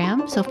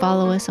Instagram. So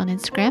follow us on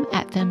Instagram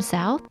at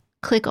FemSouth.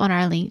 Click on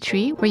our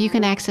Linktree, where you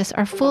can access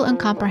our full and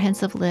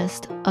comprehensive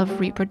list of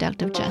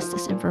reproductive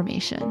justice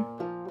information.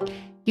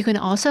 You can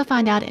also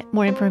find out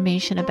more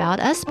information about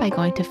us by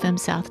going to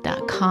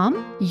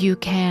femsouth.com. You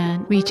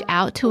can reach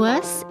out to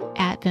us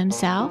at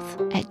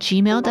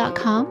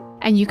femsouth@gmail.com,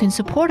 and you can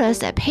support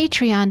us at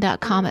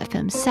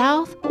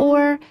patreon.com/femsouth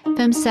or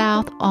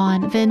femsouth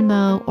on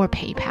Venmo or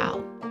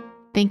PayPal.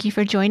 Thank you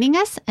for joining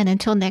us, and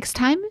until next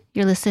time,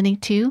 you're listening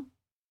to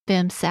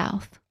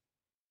FemSouth.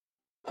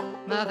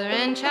 Mother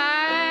and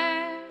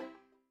child,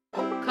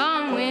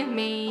 come with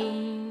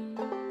me.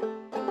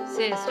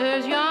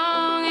 Sisters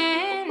young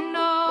and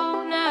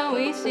old, now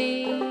we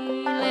see.